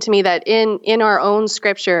amazing to me that in our own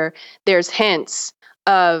scripture, there's hints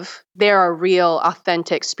of there are real,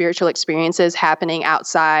 authentic spiritual experiences happening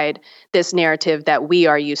outside this narrative that we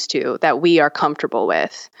are used to, that we are comfortable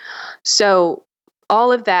with. So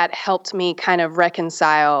all of that helped me kind of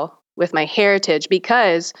reconcile with my heritage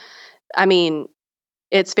because, I mean,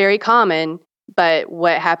 it's very common, but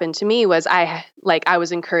what happened to me was I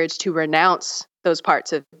was encouraged to renounce those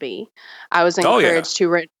parts of me. I was encouraged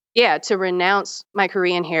to renounce my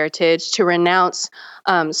Korean heritage, to renounce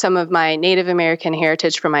some of my Native American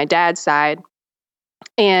heritage from my dad's side.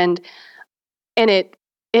 And it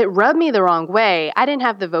rubbed me the wrong way. I didn't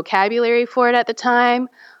have the vocabulary for it at the time,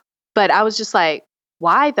 but I was just like,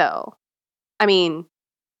 why though? I mean,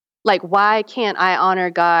 like, why can't I honor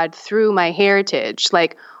God through my heritage?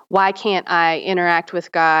 Like, why can't I interact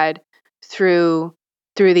with God through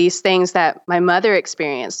these things that my mother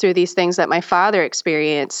experienced, through these things that my father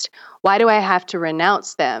experienced? Why do I have to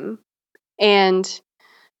renounce them? And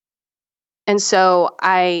so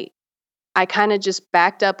I kind of just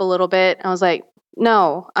backed up a little bit. I was like,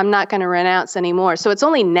 no, I'm not going to renounce anymore. So it's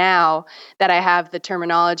only now that I have the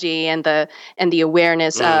terminology and the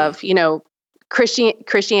awareness of, you know,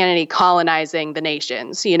 Christianity colonizing the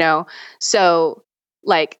nations, you know? So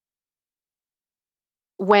like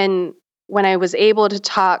when I was able to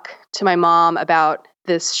talk to my mom about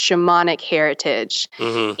this shamanic heritage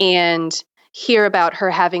and hear about her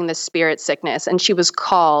having this spirit sickness, and she was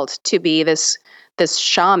called to be this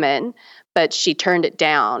shaman, but she turned it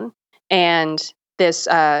down. And this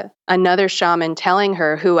another shaman telling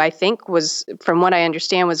her, who I think was, from what I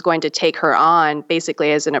understand, was going to take her on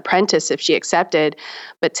basically as an apprentice if she accepted,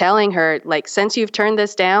 but telling her, like, since you've turned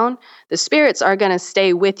this down, the spirits are going to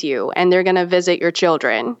stay with you and they're going to visit your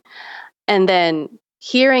children. And then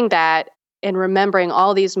hearing that and remembering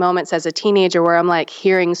all these moments as a teenager where I'm like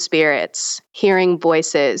hearing spirits, hearing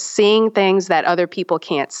voices, seeing things that other people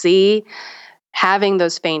can't see, having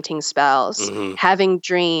those fainting spells, having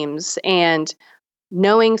dreams, and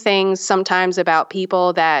knowing things sometimes about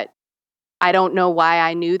people that I don't know why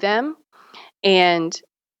I knew them. And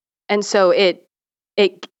so it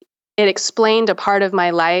explained a part of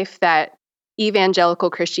my life that evangelical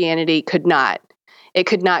Christianity could not. It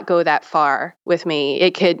could not go that far with me.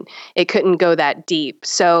 It couldn't go that deep.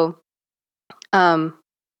 So, I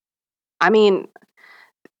mean,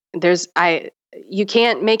 you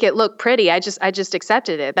can't make it look pretty. I just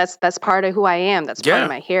accepted it. That's part of who I am. That's part of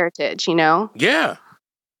my heritage, you know? Yeah.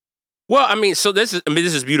 Well, I mean, so this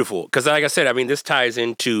is beautiful because, like I said, I mean, this ties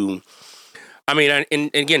into, I mean, and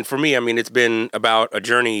again, for me, I mean, it's been about a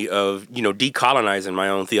journey of, you know, decolonizing my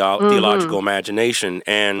own theological imagination.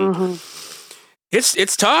 And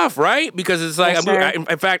it's tough, right? Because it's like, Yes,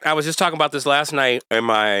 in fact, I was just talking about this last night in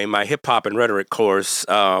my hip hop and rhetoric course.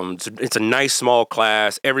 It's a nice small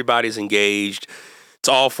class. Everybody's engaged. It's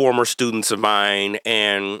all former students of mine.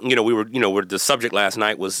 And, you know, the subject last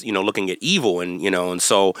night was, you know, looking at evil and, you know, and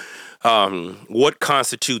so what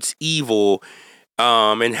constitutes evil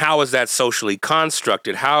and how is that socially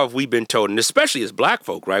constructed? How have we been told, and especially as Black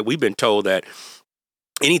folk, right? We've been told that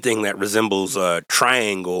anything that resembles a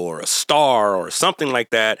triangle or a star or something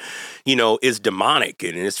like that, you know, is demonic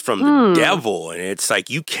and it's from the devil. And it's like,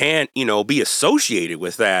 you can't, you know, be associated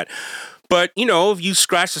with that. But, you know, if you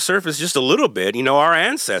scratch the surface just a little bit, you know, our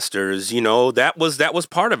ancestors, you know, that was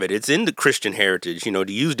part of it. It's in the Christian heritage, you know,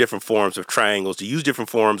 to use different forms of triangles, to use different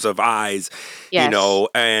forms of eyes, you know,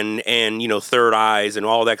 and, you know, third eyes and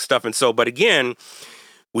all that stuff. And so, but again,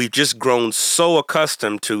 we've just grown so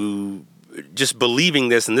accustomed to just believing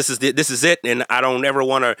this, and this is it, and I don't ever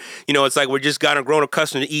want to, you know, it's like we're just grown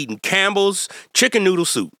accustomed to eating Campbell's chicken noodle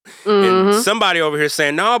soup, and somebody over here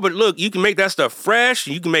saying, no, but look, you can make that stuff fresh,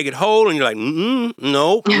 you can make it whole, and you're like,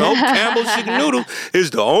 no, Campbell's chicken noodle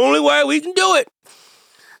is the only way we can do it.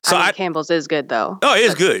 So Campbell's is good though. Oh, it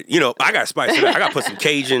is good. You know, I got spice in it. I got to put some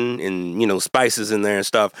Cajun and, you know, spices in there and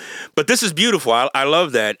stuff. But this is beautiful. I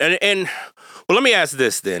love that. And well, let me ask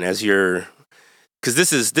this then, because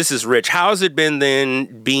this is rich. How has it been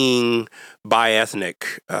then being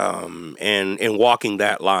bi-ethnic and walking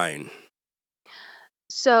that line?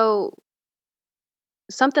 So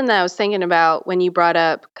something that I was thinking about when you brought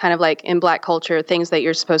up kind of like in Black culture, things that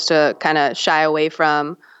you're supposed to kind of shy away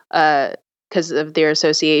from because of their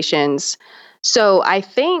associations. So I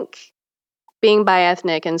think being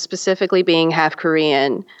bi-ethnic and specifically being half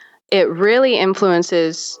Korean, it really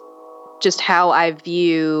influences just how I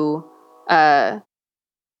view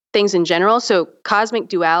things in general. So cosmic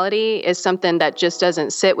duality is something that just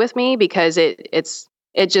doesn't sit with me because it's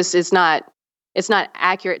not it's not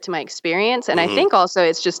accurate to my experience. And I think also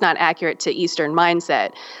it's just not accurate to Eastern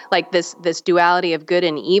mindset. Like this duality of good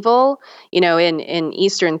and evil, in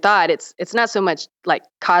Eastern thought, it's not so much like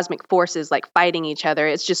cosmic forces like fighting each other.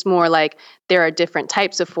 It's just more like there are different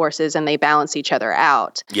types of forces and they balance each other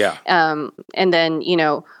out. Yeah. And then,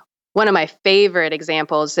 one of my favorite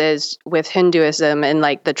examples is with Hinduism and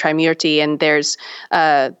like the Trimurti, and there's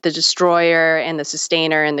the destroyer and the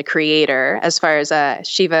sustainer and the creator, as far as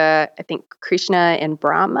Shiva, I think Krishna and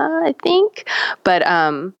Brahma, I think. But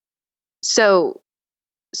so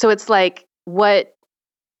it's like what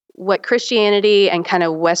Christianity and kind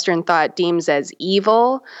of Western thought deems as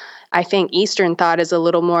evil, I think Eastern thought is a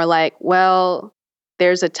little more like, well,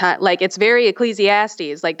 there's a time, like it's very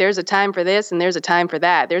Ecclesiastes, like there's a time for this and there's a time for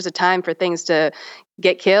that. There's a time for things to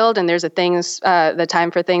get killed and there's the time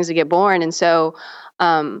for things to get born. And so,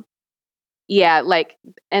 and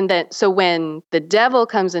then, so when the devil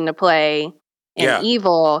comes into play and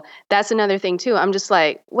evil, that's another thing too. I'm just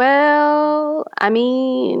like, well, I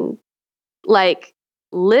mean, like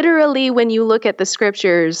literally when you look at the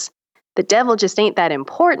scriptures, the devil just ain't that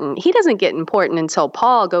important. He doesn't get important until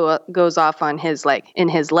Paul goes off on his in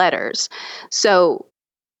his letters. So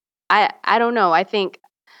I don't know. I think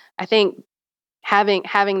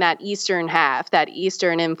having that Eastern half, that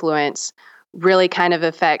Eastern influence, really kind of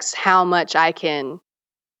affects how much I can,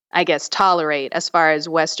 I guess, tolerate as far as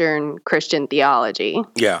Western Christian theology.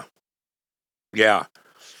 Yeah. Yeah.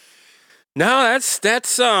 No, that's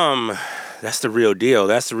the real deal.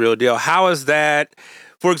 That's the real deal. How is that?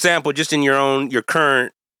 For example, just in your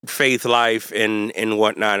current faith life and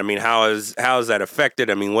whatnot, I mean, how is that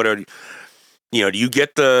affected? I mean, what are, do you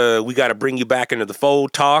get we got to bring you back into the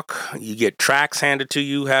fold talk? You get tracks handed to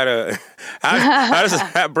you? How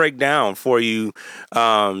does that break down for you,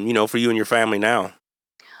 for you and your family now?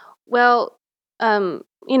 Well,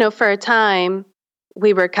 for a time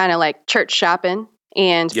we were kind of like church shopping,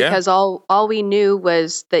 and because all we knew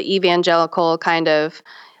was the evangelical kind of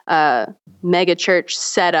mega church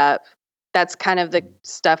setup, that's kind of the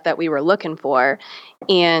stuff that we were looking for,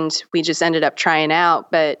 and we just ended up trying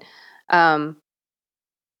out. But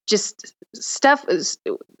just stuff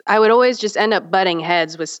I would always just end up butting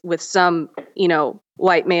heads with some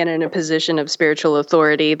white man in a position of spiritual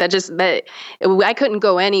authority that I couldn't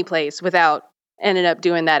go any place without ended up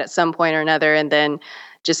doing that at some point or another, and then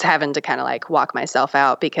just having to kind of like walk myself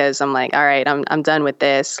out because I'm like, all right, I'm done with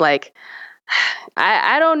this. Like,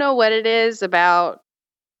 I don't know what it is about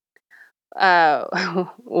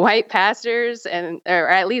white pastors or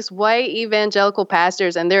at least white evangelical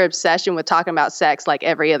pastors and their obsession with talking about sex like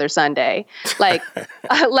every other Sunday. Like,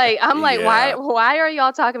 I'm like, why are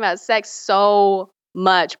y'all talking about sex so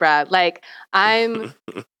much, Brad? Like,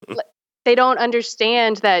 they don't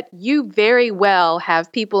understand that you very well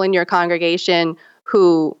have people in your congregation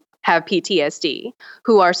who have PTSD,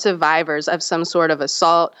 who are survivors of some sort of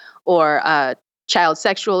assault or child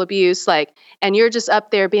sexual abuse, and you're just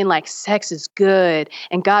up there being like, sex is good,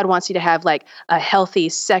 and God wants you to have like a healthy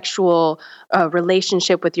sexual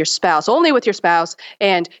relationship with your spouse, only with your spouse,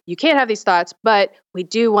 and you can't have these thoughts, but we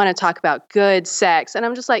do want to talk about good sex. And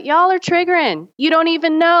I'm just like, y'all are triggering. You don't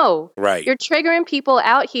even know. Right. You're triggering people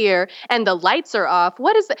out here, and the lights are off.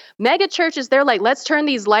 What is the mega churches? They're like, let's turn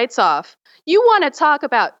these lights off. You want to talk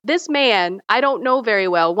about this man I don't know very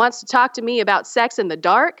well wants to talk to me about sex in the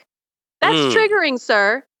dark? That's triggering,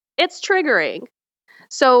 sir. It's triggering.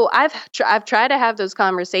 So I've tried to have those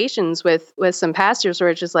conversations with some pastors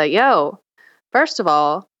where it's just like, yo, first of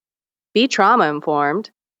all, be trauma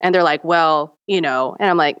informed. And they're like, well, and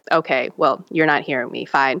I'm like, okay, well, you're not hearing me.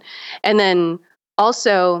 Fine. And then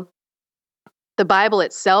also the Bible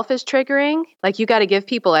itself is triggering. Like, you got to give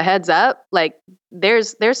people a heads up. Like,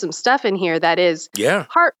 there's some stuff in here that is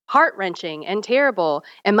heart-wrenching and terrible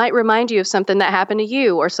and might remind you of something that happened to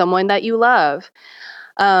you or someone that you love.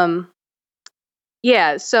 So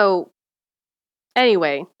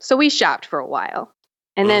anyway, so we shopped for a while.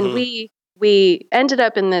 And then we ended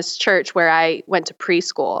up in this church where I went to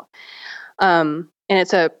preschool. And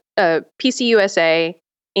it's a PCUSA,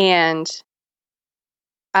 and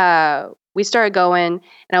we started going,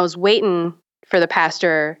 and I was waiting for the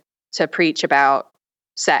pastor to preach about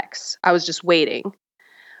sex. I was just waiting,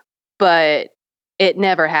 but it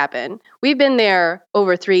never happened. We've been there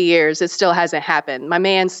over 3 years. It still hasn't happened. My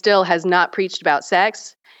man still has not preached about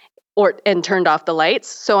sex and turned off the lights.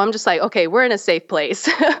 So I'm just like, okay, we're in a safe place.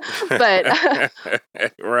 But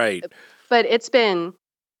right. But it's been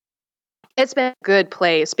a good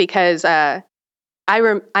place because I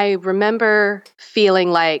remember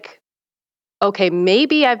feeling like okay,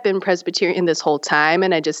 maybe I've been Presbyterian this whole time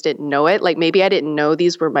and I just didn't know it. Like maybe I didn't know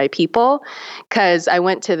these were my people, because I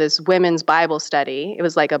went to this women's Bible study. It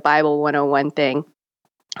was like a Bible 101 thing.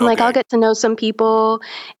 I'm like, I'll get to know some people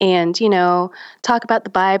and, talk about the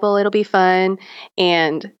Bible. It'll be fun.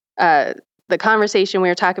 And the conversation we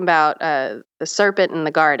were talking about, the serpent in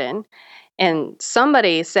the garden. And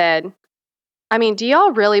somebody said, I mean, do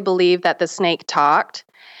y'all really believe that the snake talked?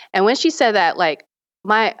 And when she said that, like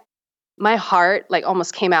my heart like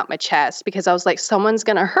almost came out my chest, because I was like, someone's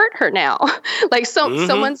going to hurt her now. Like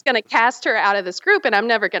someone's going to cast her out of this group and I'm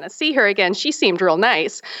never going to see her again. She seemed real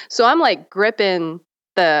nice. So I'm like gripping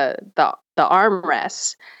the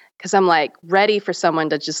armrests, because I'm like ready for someone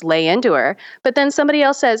to just lay into her. But then somebody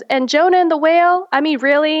else says, and Jonah and the whale? I mean,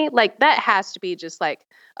 really? Like that has to be just like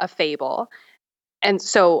a fable. And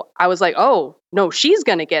so I was like, oh, no, she's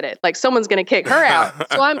going to get it. Like someone's going to kick her out.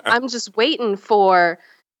 So I'm just waiting for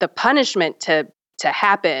the punishment to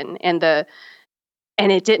happen, and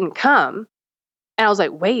it didn't come. And I was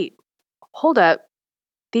like, wait, hold up.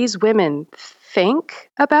 These women think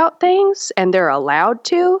about things and they're allowed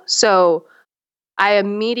to. So I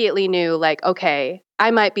immediately knew, like, okay,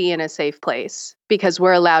 I might be in a safe place, because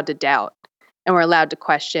we're allowed to doubt and we're allowed to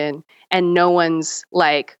question, and no one's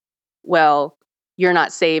like, well, you're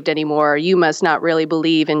not saved anymore. You must not really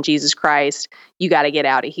believe in Jesus Christ. You got to get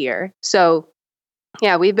out of here. So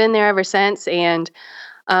yeah, we've been there ever since, and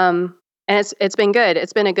it's been good.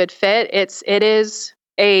 It's been a good fit. It is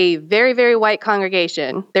a very, very white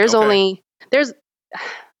congregation. There's I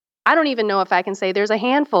don't even know if I can say there's a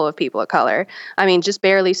handful of people of color. I mean, just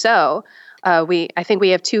barely so. I think we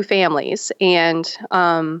have 2 families, and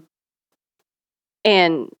our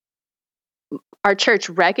church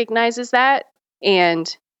recognizes that,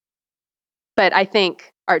 but I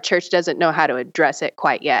think our church doesn't know how to address it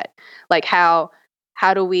quite yet. Like how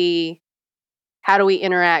do we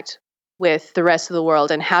interact with the rest of the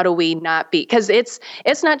world, and how do we not be, because it's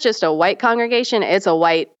not just a white congregation, it's a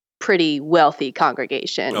white, pretty wealthy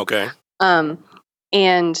congregation. Okay. And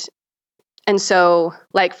so,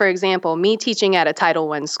 like, for example, me teaching at a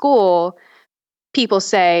Title I school, people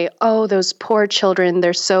say, oh, those poor children,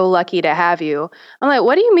 they're so lucky to have you. I'm like,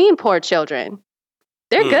 what do you mean poor children?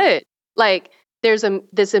 They're good. Like there's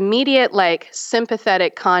this immediate like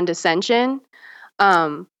sympathetic condescension,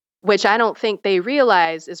 which I don't think they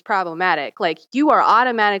realize is problematic. Like you are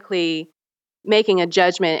automatically making a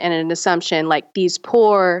judgment and an assumption, like these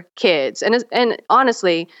poor kids. And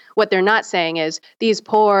honestly, what they're not saying is these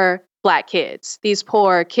poor Black kids, these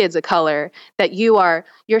poor kids of color that you're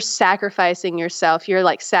sacrificing yourself. You're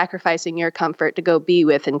like sacrificing your comfort to go be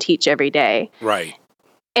with and teach every day. Right.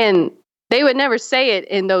 And they would never say it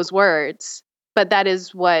in those words, but that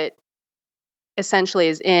is what essentially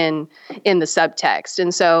is in the subtext.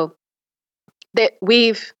 And so my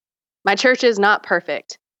church is not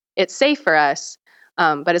perfect. It's safe for us,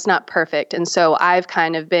 but it's not perfect. And so I've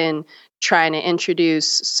kind of been trying to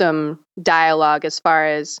introduce some dialogue as far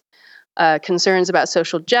as concerns about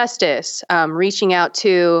social justice, reaching out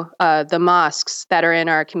to the mosques that are in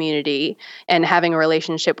our community and having a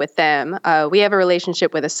relationship with them. We have a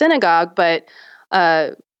relationship with a synagogue, but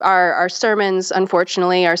our sermons,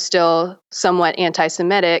 unfortunately, are still somewhat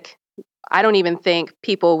anti-Semitic. I don't even think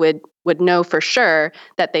people would know for sure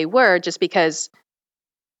that they were, just because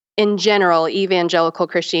in general, evangelical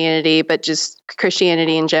Christianity, but just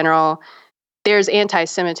Christianity in general, there's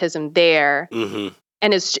anti-Semitism there. Mm-hmm.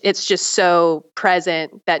 And it's just so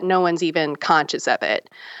present that no one's even conscious of it.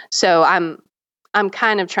 So I'm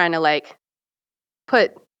kind of trying to like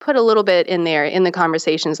put a little bit in there in the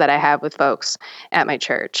conversations that I have with folks at my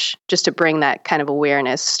church, just to bring that kind of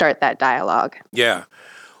awareness, start that dialogue. Yeah.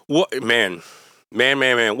 Well, man.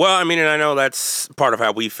 Well, I mean, and I know that's part of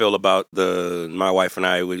how we feel about my wife and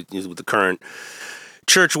I with the current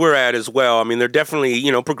church we're at as well. I mean, they're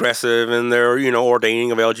definitely, progressive, and they're,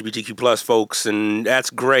 ordaining of LGBTQ plus folks, and that's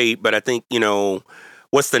great. But I think,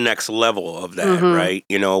 what's the next level of that, mm-hmm. right?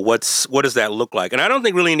 What does that look like? And I don't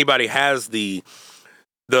think really anybody has the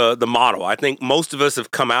model. I think most of us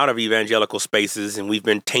have come out of evangelical spaces and we've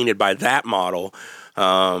been tainted by that model.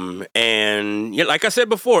 And like I said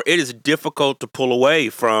before, it is difficult to pull away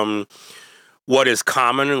from what is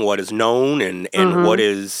common and what is known and mm-hmm. what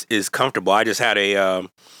is comfortable. I just had a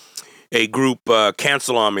group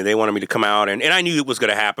cancel on me. They wanted me to come out, and I knew it was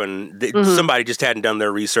going to happen. Mm-hmm. Somebody just hadn't done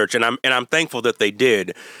their research, and I'm thankful that they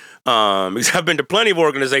did. Because I've been to plenty of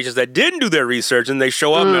organizations that didn't do their research, and they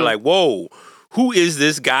show up and they're like, "Whoa, who is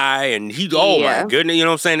this guy?" And my goodness, you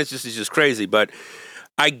know what I'm saying? It's just crazy. But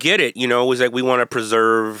I get it. It's like we want to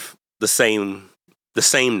preserve the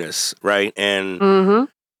sameness, right? And mm-hmm.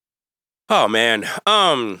 Oh man.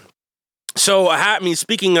 So I mean,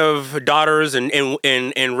 speaking of daughters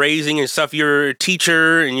and raising and stuff, you're a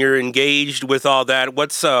teacher and you're engaged with all that.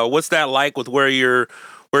 What's that like with where you're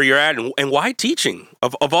at, and why teaching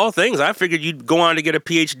of all things? I figured you'd go on to get a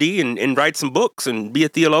PhD and write some books and be a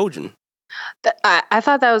theologian. I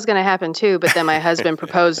thought that was going to happen too, but then my husband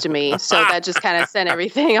proposed to me, so that just kind of sent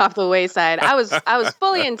everything off the wayside. I was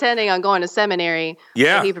fully intending on going to seminary.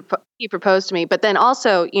 Yeah, he proposed to me, but then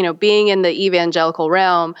also, being in the evangelical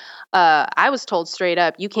realm, I was told straight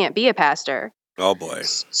up, you can't be a pastor. Oh boy!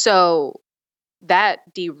 So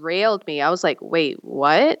that derailed me. I was like, wait,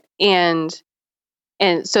 what? And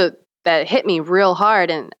so that hit me real hard,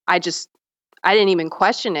 and I didn't even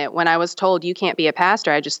question it. When I was told you can't be a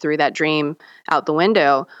pastor, I just threw that dream out the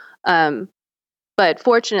window. But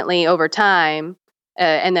fortunately, over time,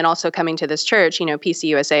 and then also coming to this church,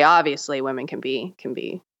 PCUSA, obviously women can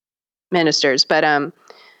be ministers. But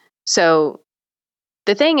so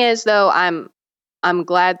the thing is, though, I'm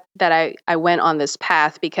glad that I went on this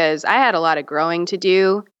path, because I had a lot of growing to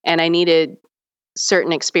do, and I needed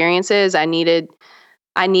certain experiences. I needed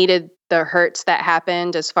the hurts that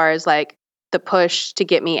happened, as far as like the push to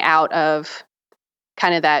get me out of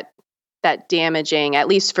kind of that damaging, at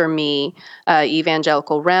least for me,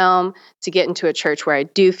 evangelical realm, to get into a church where I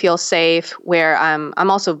do feel safe, where I'm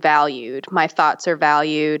also valued. My thoughts are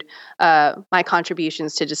valued. My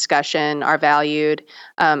contributions to discussion are valued.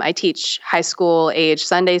 I teach high school age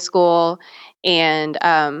Sunday school, and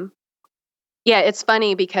yeah, it's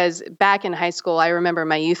funny because back in high school, I remember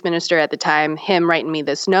my youth minister at the time, him writing me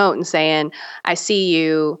this note and saying, I see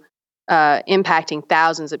you impacting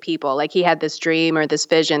thousands of people. Like, he had this dream or this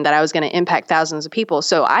vision that I was going to impact thousands of people.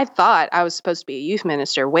 So I thought I was supposed to be a youth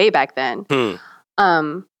minister way back then.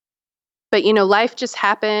 But life just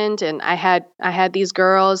happened, and I had these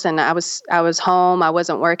girls, and I was home. I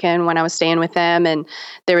wasn't working when I was staying with them, and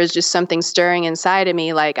there was just something stirring inside of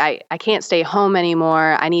me. Like, I can't stay home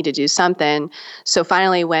anymore. I need to do something. So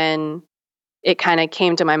finally, when it kind of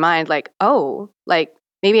came to my mind, like, oh, like,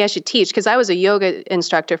 maybe I should teach, because I was a yoga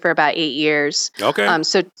instructor for about 8 years. Okay.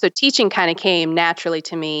 So teaching kind of came naturally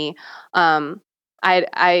to me.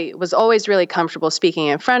 I was always really comfortable speaking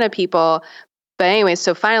in front of people. But anyway,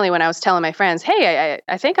 so finally, when I was telling my friends, hey,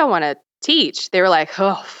 I think I want to teach, they were like,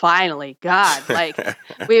 oh, finally, God, like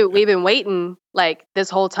we've been waiting like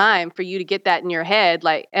this whole time for you to get that in your head.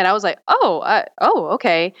 Like, and I was like,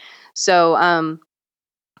 okay. So,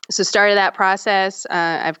 so started that process.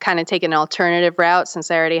 I've kind of taken an alternative route since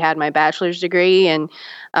I already had my bachelor's degree, and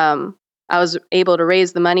I was able to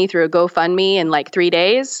raise the money through a GoFundMe in like 3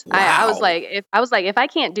 days. Wow. I was like, if I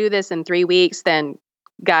can't do this in 3 weeks, then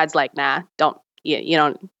God's like, nah, you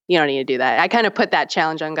don't need to do that. I kind of put that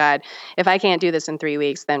challenge on God. If I can't do this in 3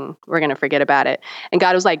 weeks, then we're going to forget about it. And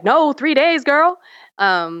God was like, no, 3 days, girl.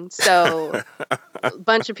 So a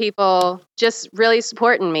bunch of people just really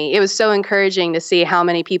supporting me. It was so encouraging to see how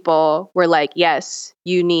many people were like, yes,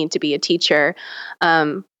 you need to be a teacher.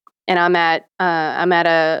 And I'm at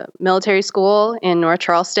a military school in North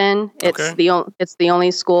Charleston. It's the only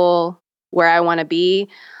school where I want to be.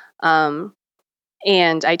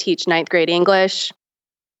 And I teach 9th grade English,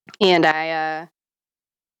 and I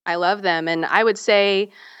love them. And I would say,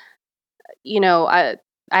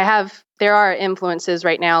 there are influences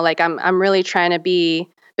right now. Like, I'm really trying to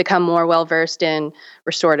become more well-versed in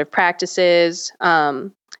restorative practices,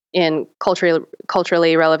 in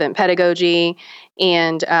culturally relevant pedagogy.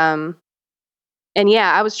 And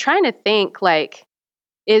yeah, I was trying to think, like,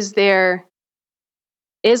 is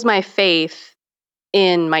my faith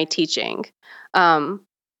in my teaching?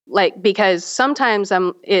 Like, because sometimes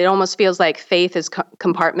it almost feels like faith is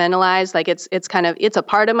compartmentalized. Like, it's a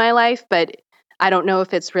part of my life, but I don't know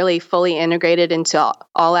if it's really fully integrated into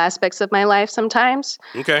all aspects of my life sometimes.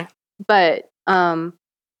 Okay. But I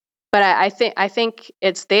think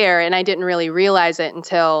it's there, and I didn't really realize it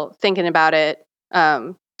until thinking about it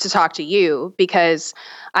to talk to you, because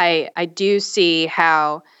I do see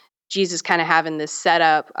how Jesus kind of having this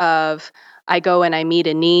setup of, I go and I meet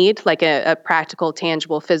a need, like a practical,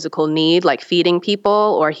 tangible, physical need, like feeding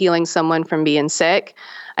people or healing someone from being sick.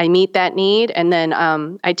 I meet that need, and then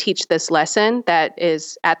I teach this lesson that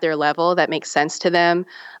is at their level, that makes sense to them,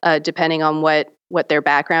 depending on what their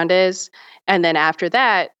background is. And then after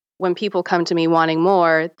that, when people come to me wanting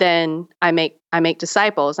more, then I make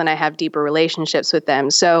disciples, and I have deeper relationships with them.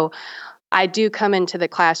 So I do come into the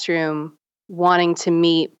classroom wanting to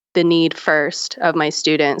meet the need first of my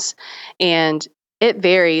students, and it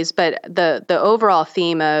varies, but the overall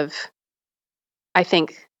theme of, I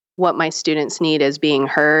think, what my students need is being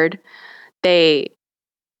heard. They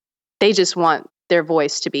just want their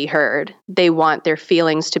voice to be heard. They want their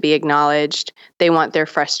feelings to be acknowledged. They want their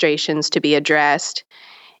frustrations to be addressed.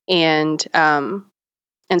 And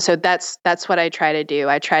so that's what I try to do.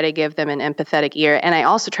 I try to give them an empathetic ear, and I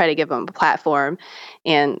also try to give them a platform.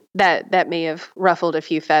 And that may have ruffled a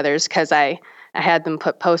few feathers, because I had them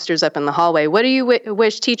put posters up in the hallway. What do you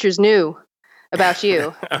wish teachers knew about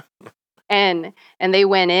you? and they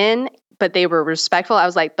went in, but they were respectful. I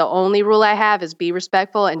was like, the only rule I have is be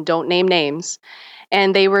respectful and don't name names.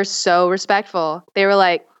 And they were so respectful. They were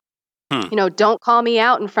like, don't call me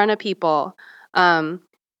out in front of people.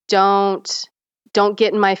 Don't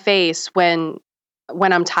get in my face when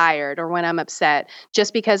I'm tired or when I'm upset.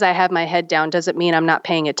 Just because I have my head down doesn't mean I'm not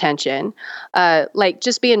paying attention.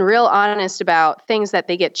 Just being real honest about things that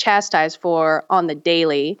they get chastised for on the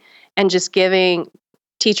daily, and just giving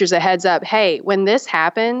teachers a heads up. Hey, when this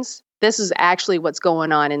happens, this is actually what's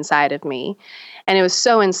going on inside of me. And it was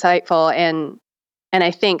so insightful. And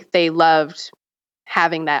I think they loved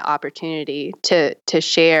having that opportunity to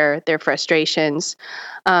share their frustrations.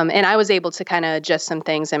 And I was able to kind of adjust some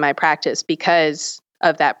things in my practice because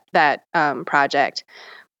of that project.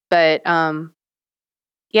 But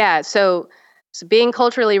so being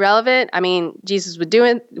culturally relevant, I mean, Jesus was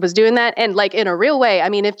doing that, and like in a real way. I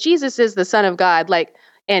mean, if Jesus is the Son of God, like,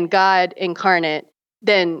 and God incarnate,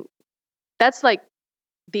 then that's like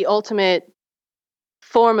the ultimate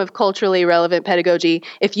form of culturally relevant pedagogy.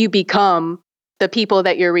 If you become the people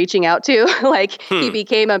that you're reaching out to, like he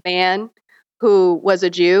became a man who was a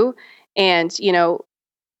Jew, and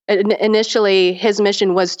initially his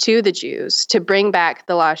mission was to the Jews, to bring back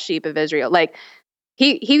the lost sheep of Israel. Like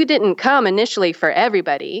he didn't come initially for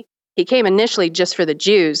everybody. He came initially just for the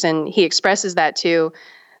Jews, and he expresses that to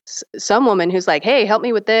some woman who's like, "Hey, help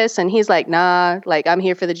me with this," and he's like, "Nah, like I'm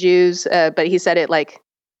here for the Jews." But he said it like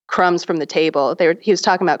crumbs from the table. He was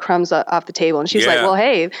talking about crumbs off the table, and she was like, "Well,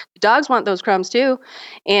 hey, dogs want those crumbs too."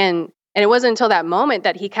 And it wasn't until that moment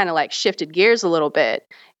that he kind of like shifted gears a little bit.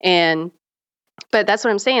 But that's what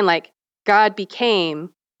I'm saying. Like God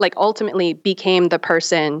ultimately became the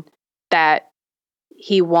person that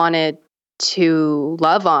he wanted to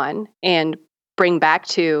love on and bring back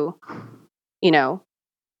to,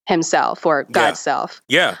 himself or God's self.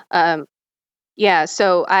 Yeah.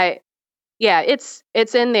 So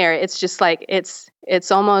it's in there. It's just like,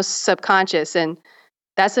 it's almost subconscious. And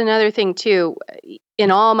that's another thing too, in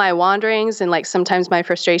all my wanderings and like sometimes my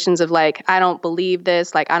frustrations of like, I don't believe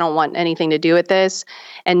this, like I don't want anything to do with this.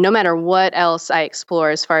 And no matter what else I explore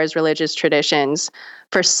as far as religious traditions,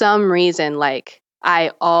 for some reason, like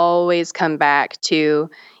I always come back to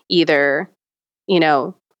either,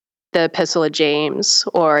 the Epistle of James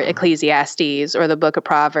or Ecclesiastes or the Book of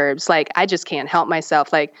Proverbs. Like, I just can't help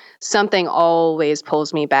myself. Like, something always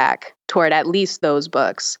pulls me back toward at least those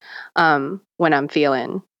books when I'm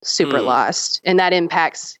feeling super lost. And that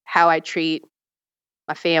impacts how I treat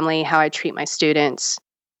my family, how I treat my students.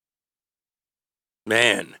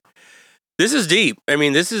 Man, this is deep. I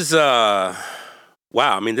mean, this is...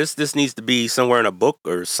 Wow, I mean, this needs to be somewhere in a book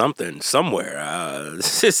or something, somewhere.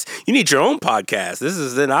 You need your own podcast.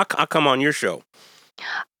 Then I'll come on your show.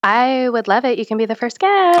 I would love it. You can be the first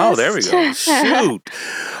guest. Oh, there we go. Shoot.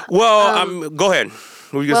 Well, go ahead.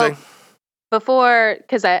 What were you going to say? Before,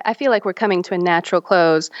 because I feel like we're coming to a natural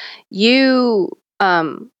close,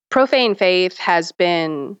 Profane Faith has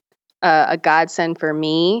been a godsend for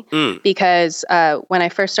me because when I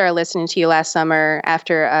first started listening to you last summer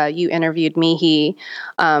after you interviewed Mihi,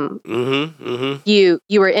 you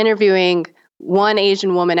were interviewing one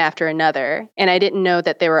Asian woman after another, and I didn't know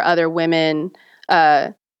that there were other women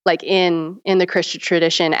like in the Christian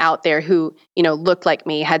tradition out there who looked like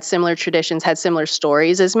me, had similar traditions, had similar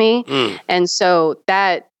stories as me, and so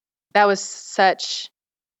that was such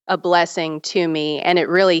a blessing to me, and it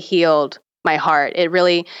really healed my heart. It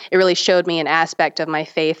really showed me an aspect of my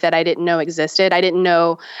faith that I didn't know existed. I didn't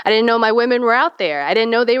know my women were out there. I didn't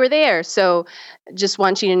know they were there. So just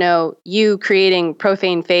want you to know, you creating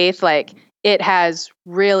Profane Faith, like it has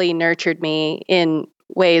really nurtured me in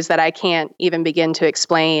ways that I can't even begin to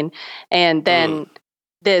explain. And then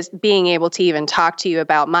this being able to even talk to you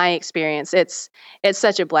about my experience, it's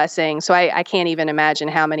such a blessing. So I can't even imagine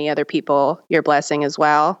how many other people you're blessing as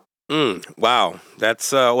well. Wow.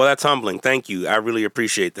 That's humbling. Thank you. I really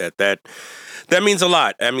appreciate that. That means a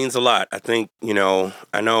lot. That means a lot. I think,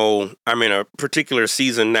 I know I'm in a particular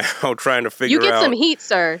season now trying to figure out. You get some heat,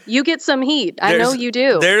 sir. You get some heat. I know you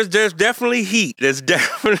do. There's definitely heat. There's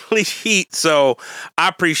definitely heat. So I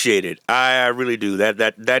appreciate it. I really do.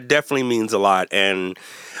 That definitely means a lot. And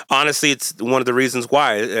Honestly, it's one of the reasons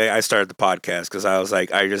why I started the podcast, because I was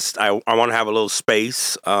like, I want to have a little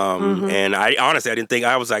space. And I didn't think,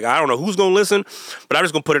 I was like, I don't know who's going to listen, but I'm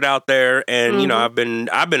just going to put it out there. And, you know, I've been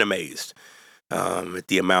amazed at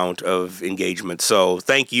the amount of engagement. So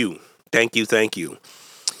thank you. Thank you.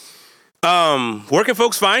 Where can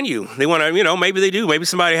folks find you? They want to, you know, maybe they do. Maybe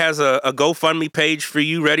somebody has a GoFundMe page for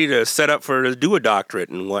you ready to set up to do a doctorate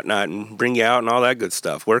and whatnot and bring you out and all that good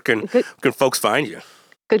stuff. Where can folks find you?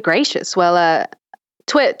 Good gracious. Well,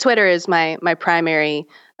 Twitter is my primary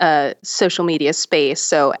social media space.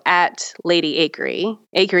 So at Lady Akery.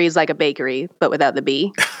 Akery is like a bakery, but without the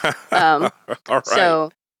B. All right.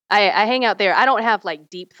 So I hang out there. I don't have like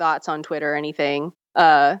deep thoughts on Twitter or anything.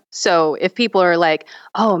 So if people are like,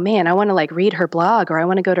 oh man, I want to like read her blog or I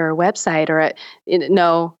want to go to her website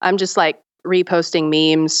no, I'm just like reposting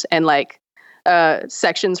memes and like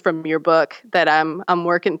sections from your book that I'm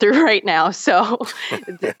working through right now. So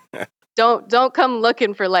don't come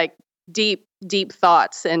looking for like deep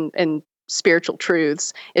thoughts and spiritual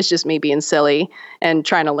truths. It's just me being silly and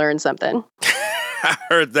trying to learn something. I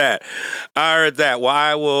heard that. Well,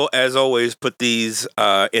 I will, as always, put these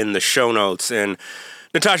in the show notes. And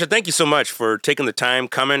Natasha, thank you so much for taking the time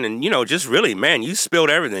coming. And, you know, just really, man, you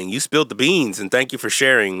spilled everything. You spilled the beans. And thank you for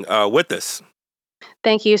sharing with us.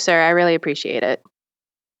 Thank you, sir. I really appreciate it.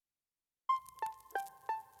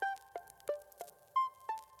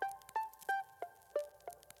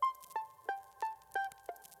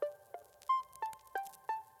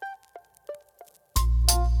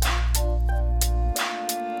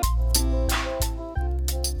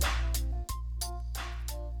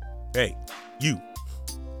 Hey, you.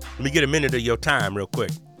 Let me get a minute of your time real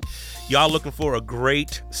quick. Y'all looking for a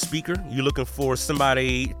great speaker? You looking for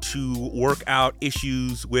somebody to work out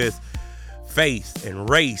issues with faith and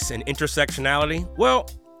race and intersectionality? Well,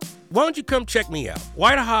 why don't you come check me out?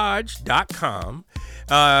 WhiteHodge.com.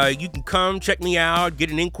 You can come check me out, get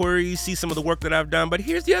an inquiry, see some of the work that I've done. But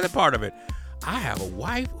here's the other part of it. I have a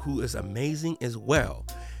wife who is amazing as well.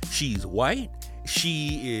 She's white.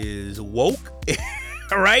 She is woke.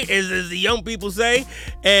 All right, as the young people say,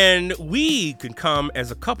 and we can come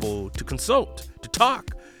as a couple to consult, to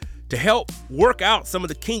talk, to help work out some of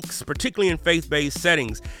the kinks, particularly in faith-based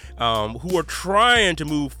settings, who are trying to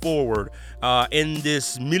move forward in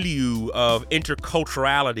this milieu of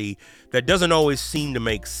interculturality that doesn't always seem to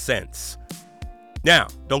make sense. Now,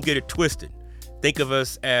 don't get it twisted. Think of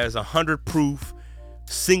us as 100 proof,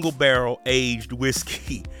 single barrel aged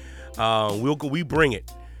whiskey. We bring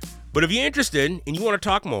it. But if you're interested and you want to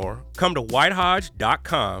talk more, come to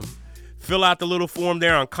whitehodge.com, fill out the little form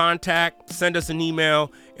there on contact, send us an email,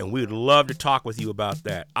 and we'd love to talk with you about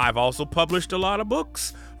that. I've also published a lot of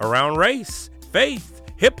books around race, faith,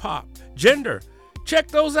 hip hop, gender. Check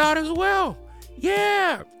those out as well.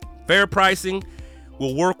 Yeah. Fair pricing.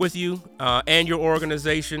 We'll work with you and your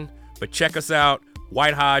organization, but check us out,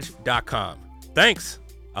 whitehodge.com. Thanks.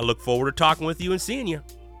 I look forward to talking with you and seeing you.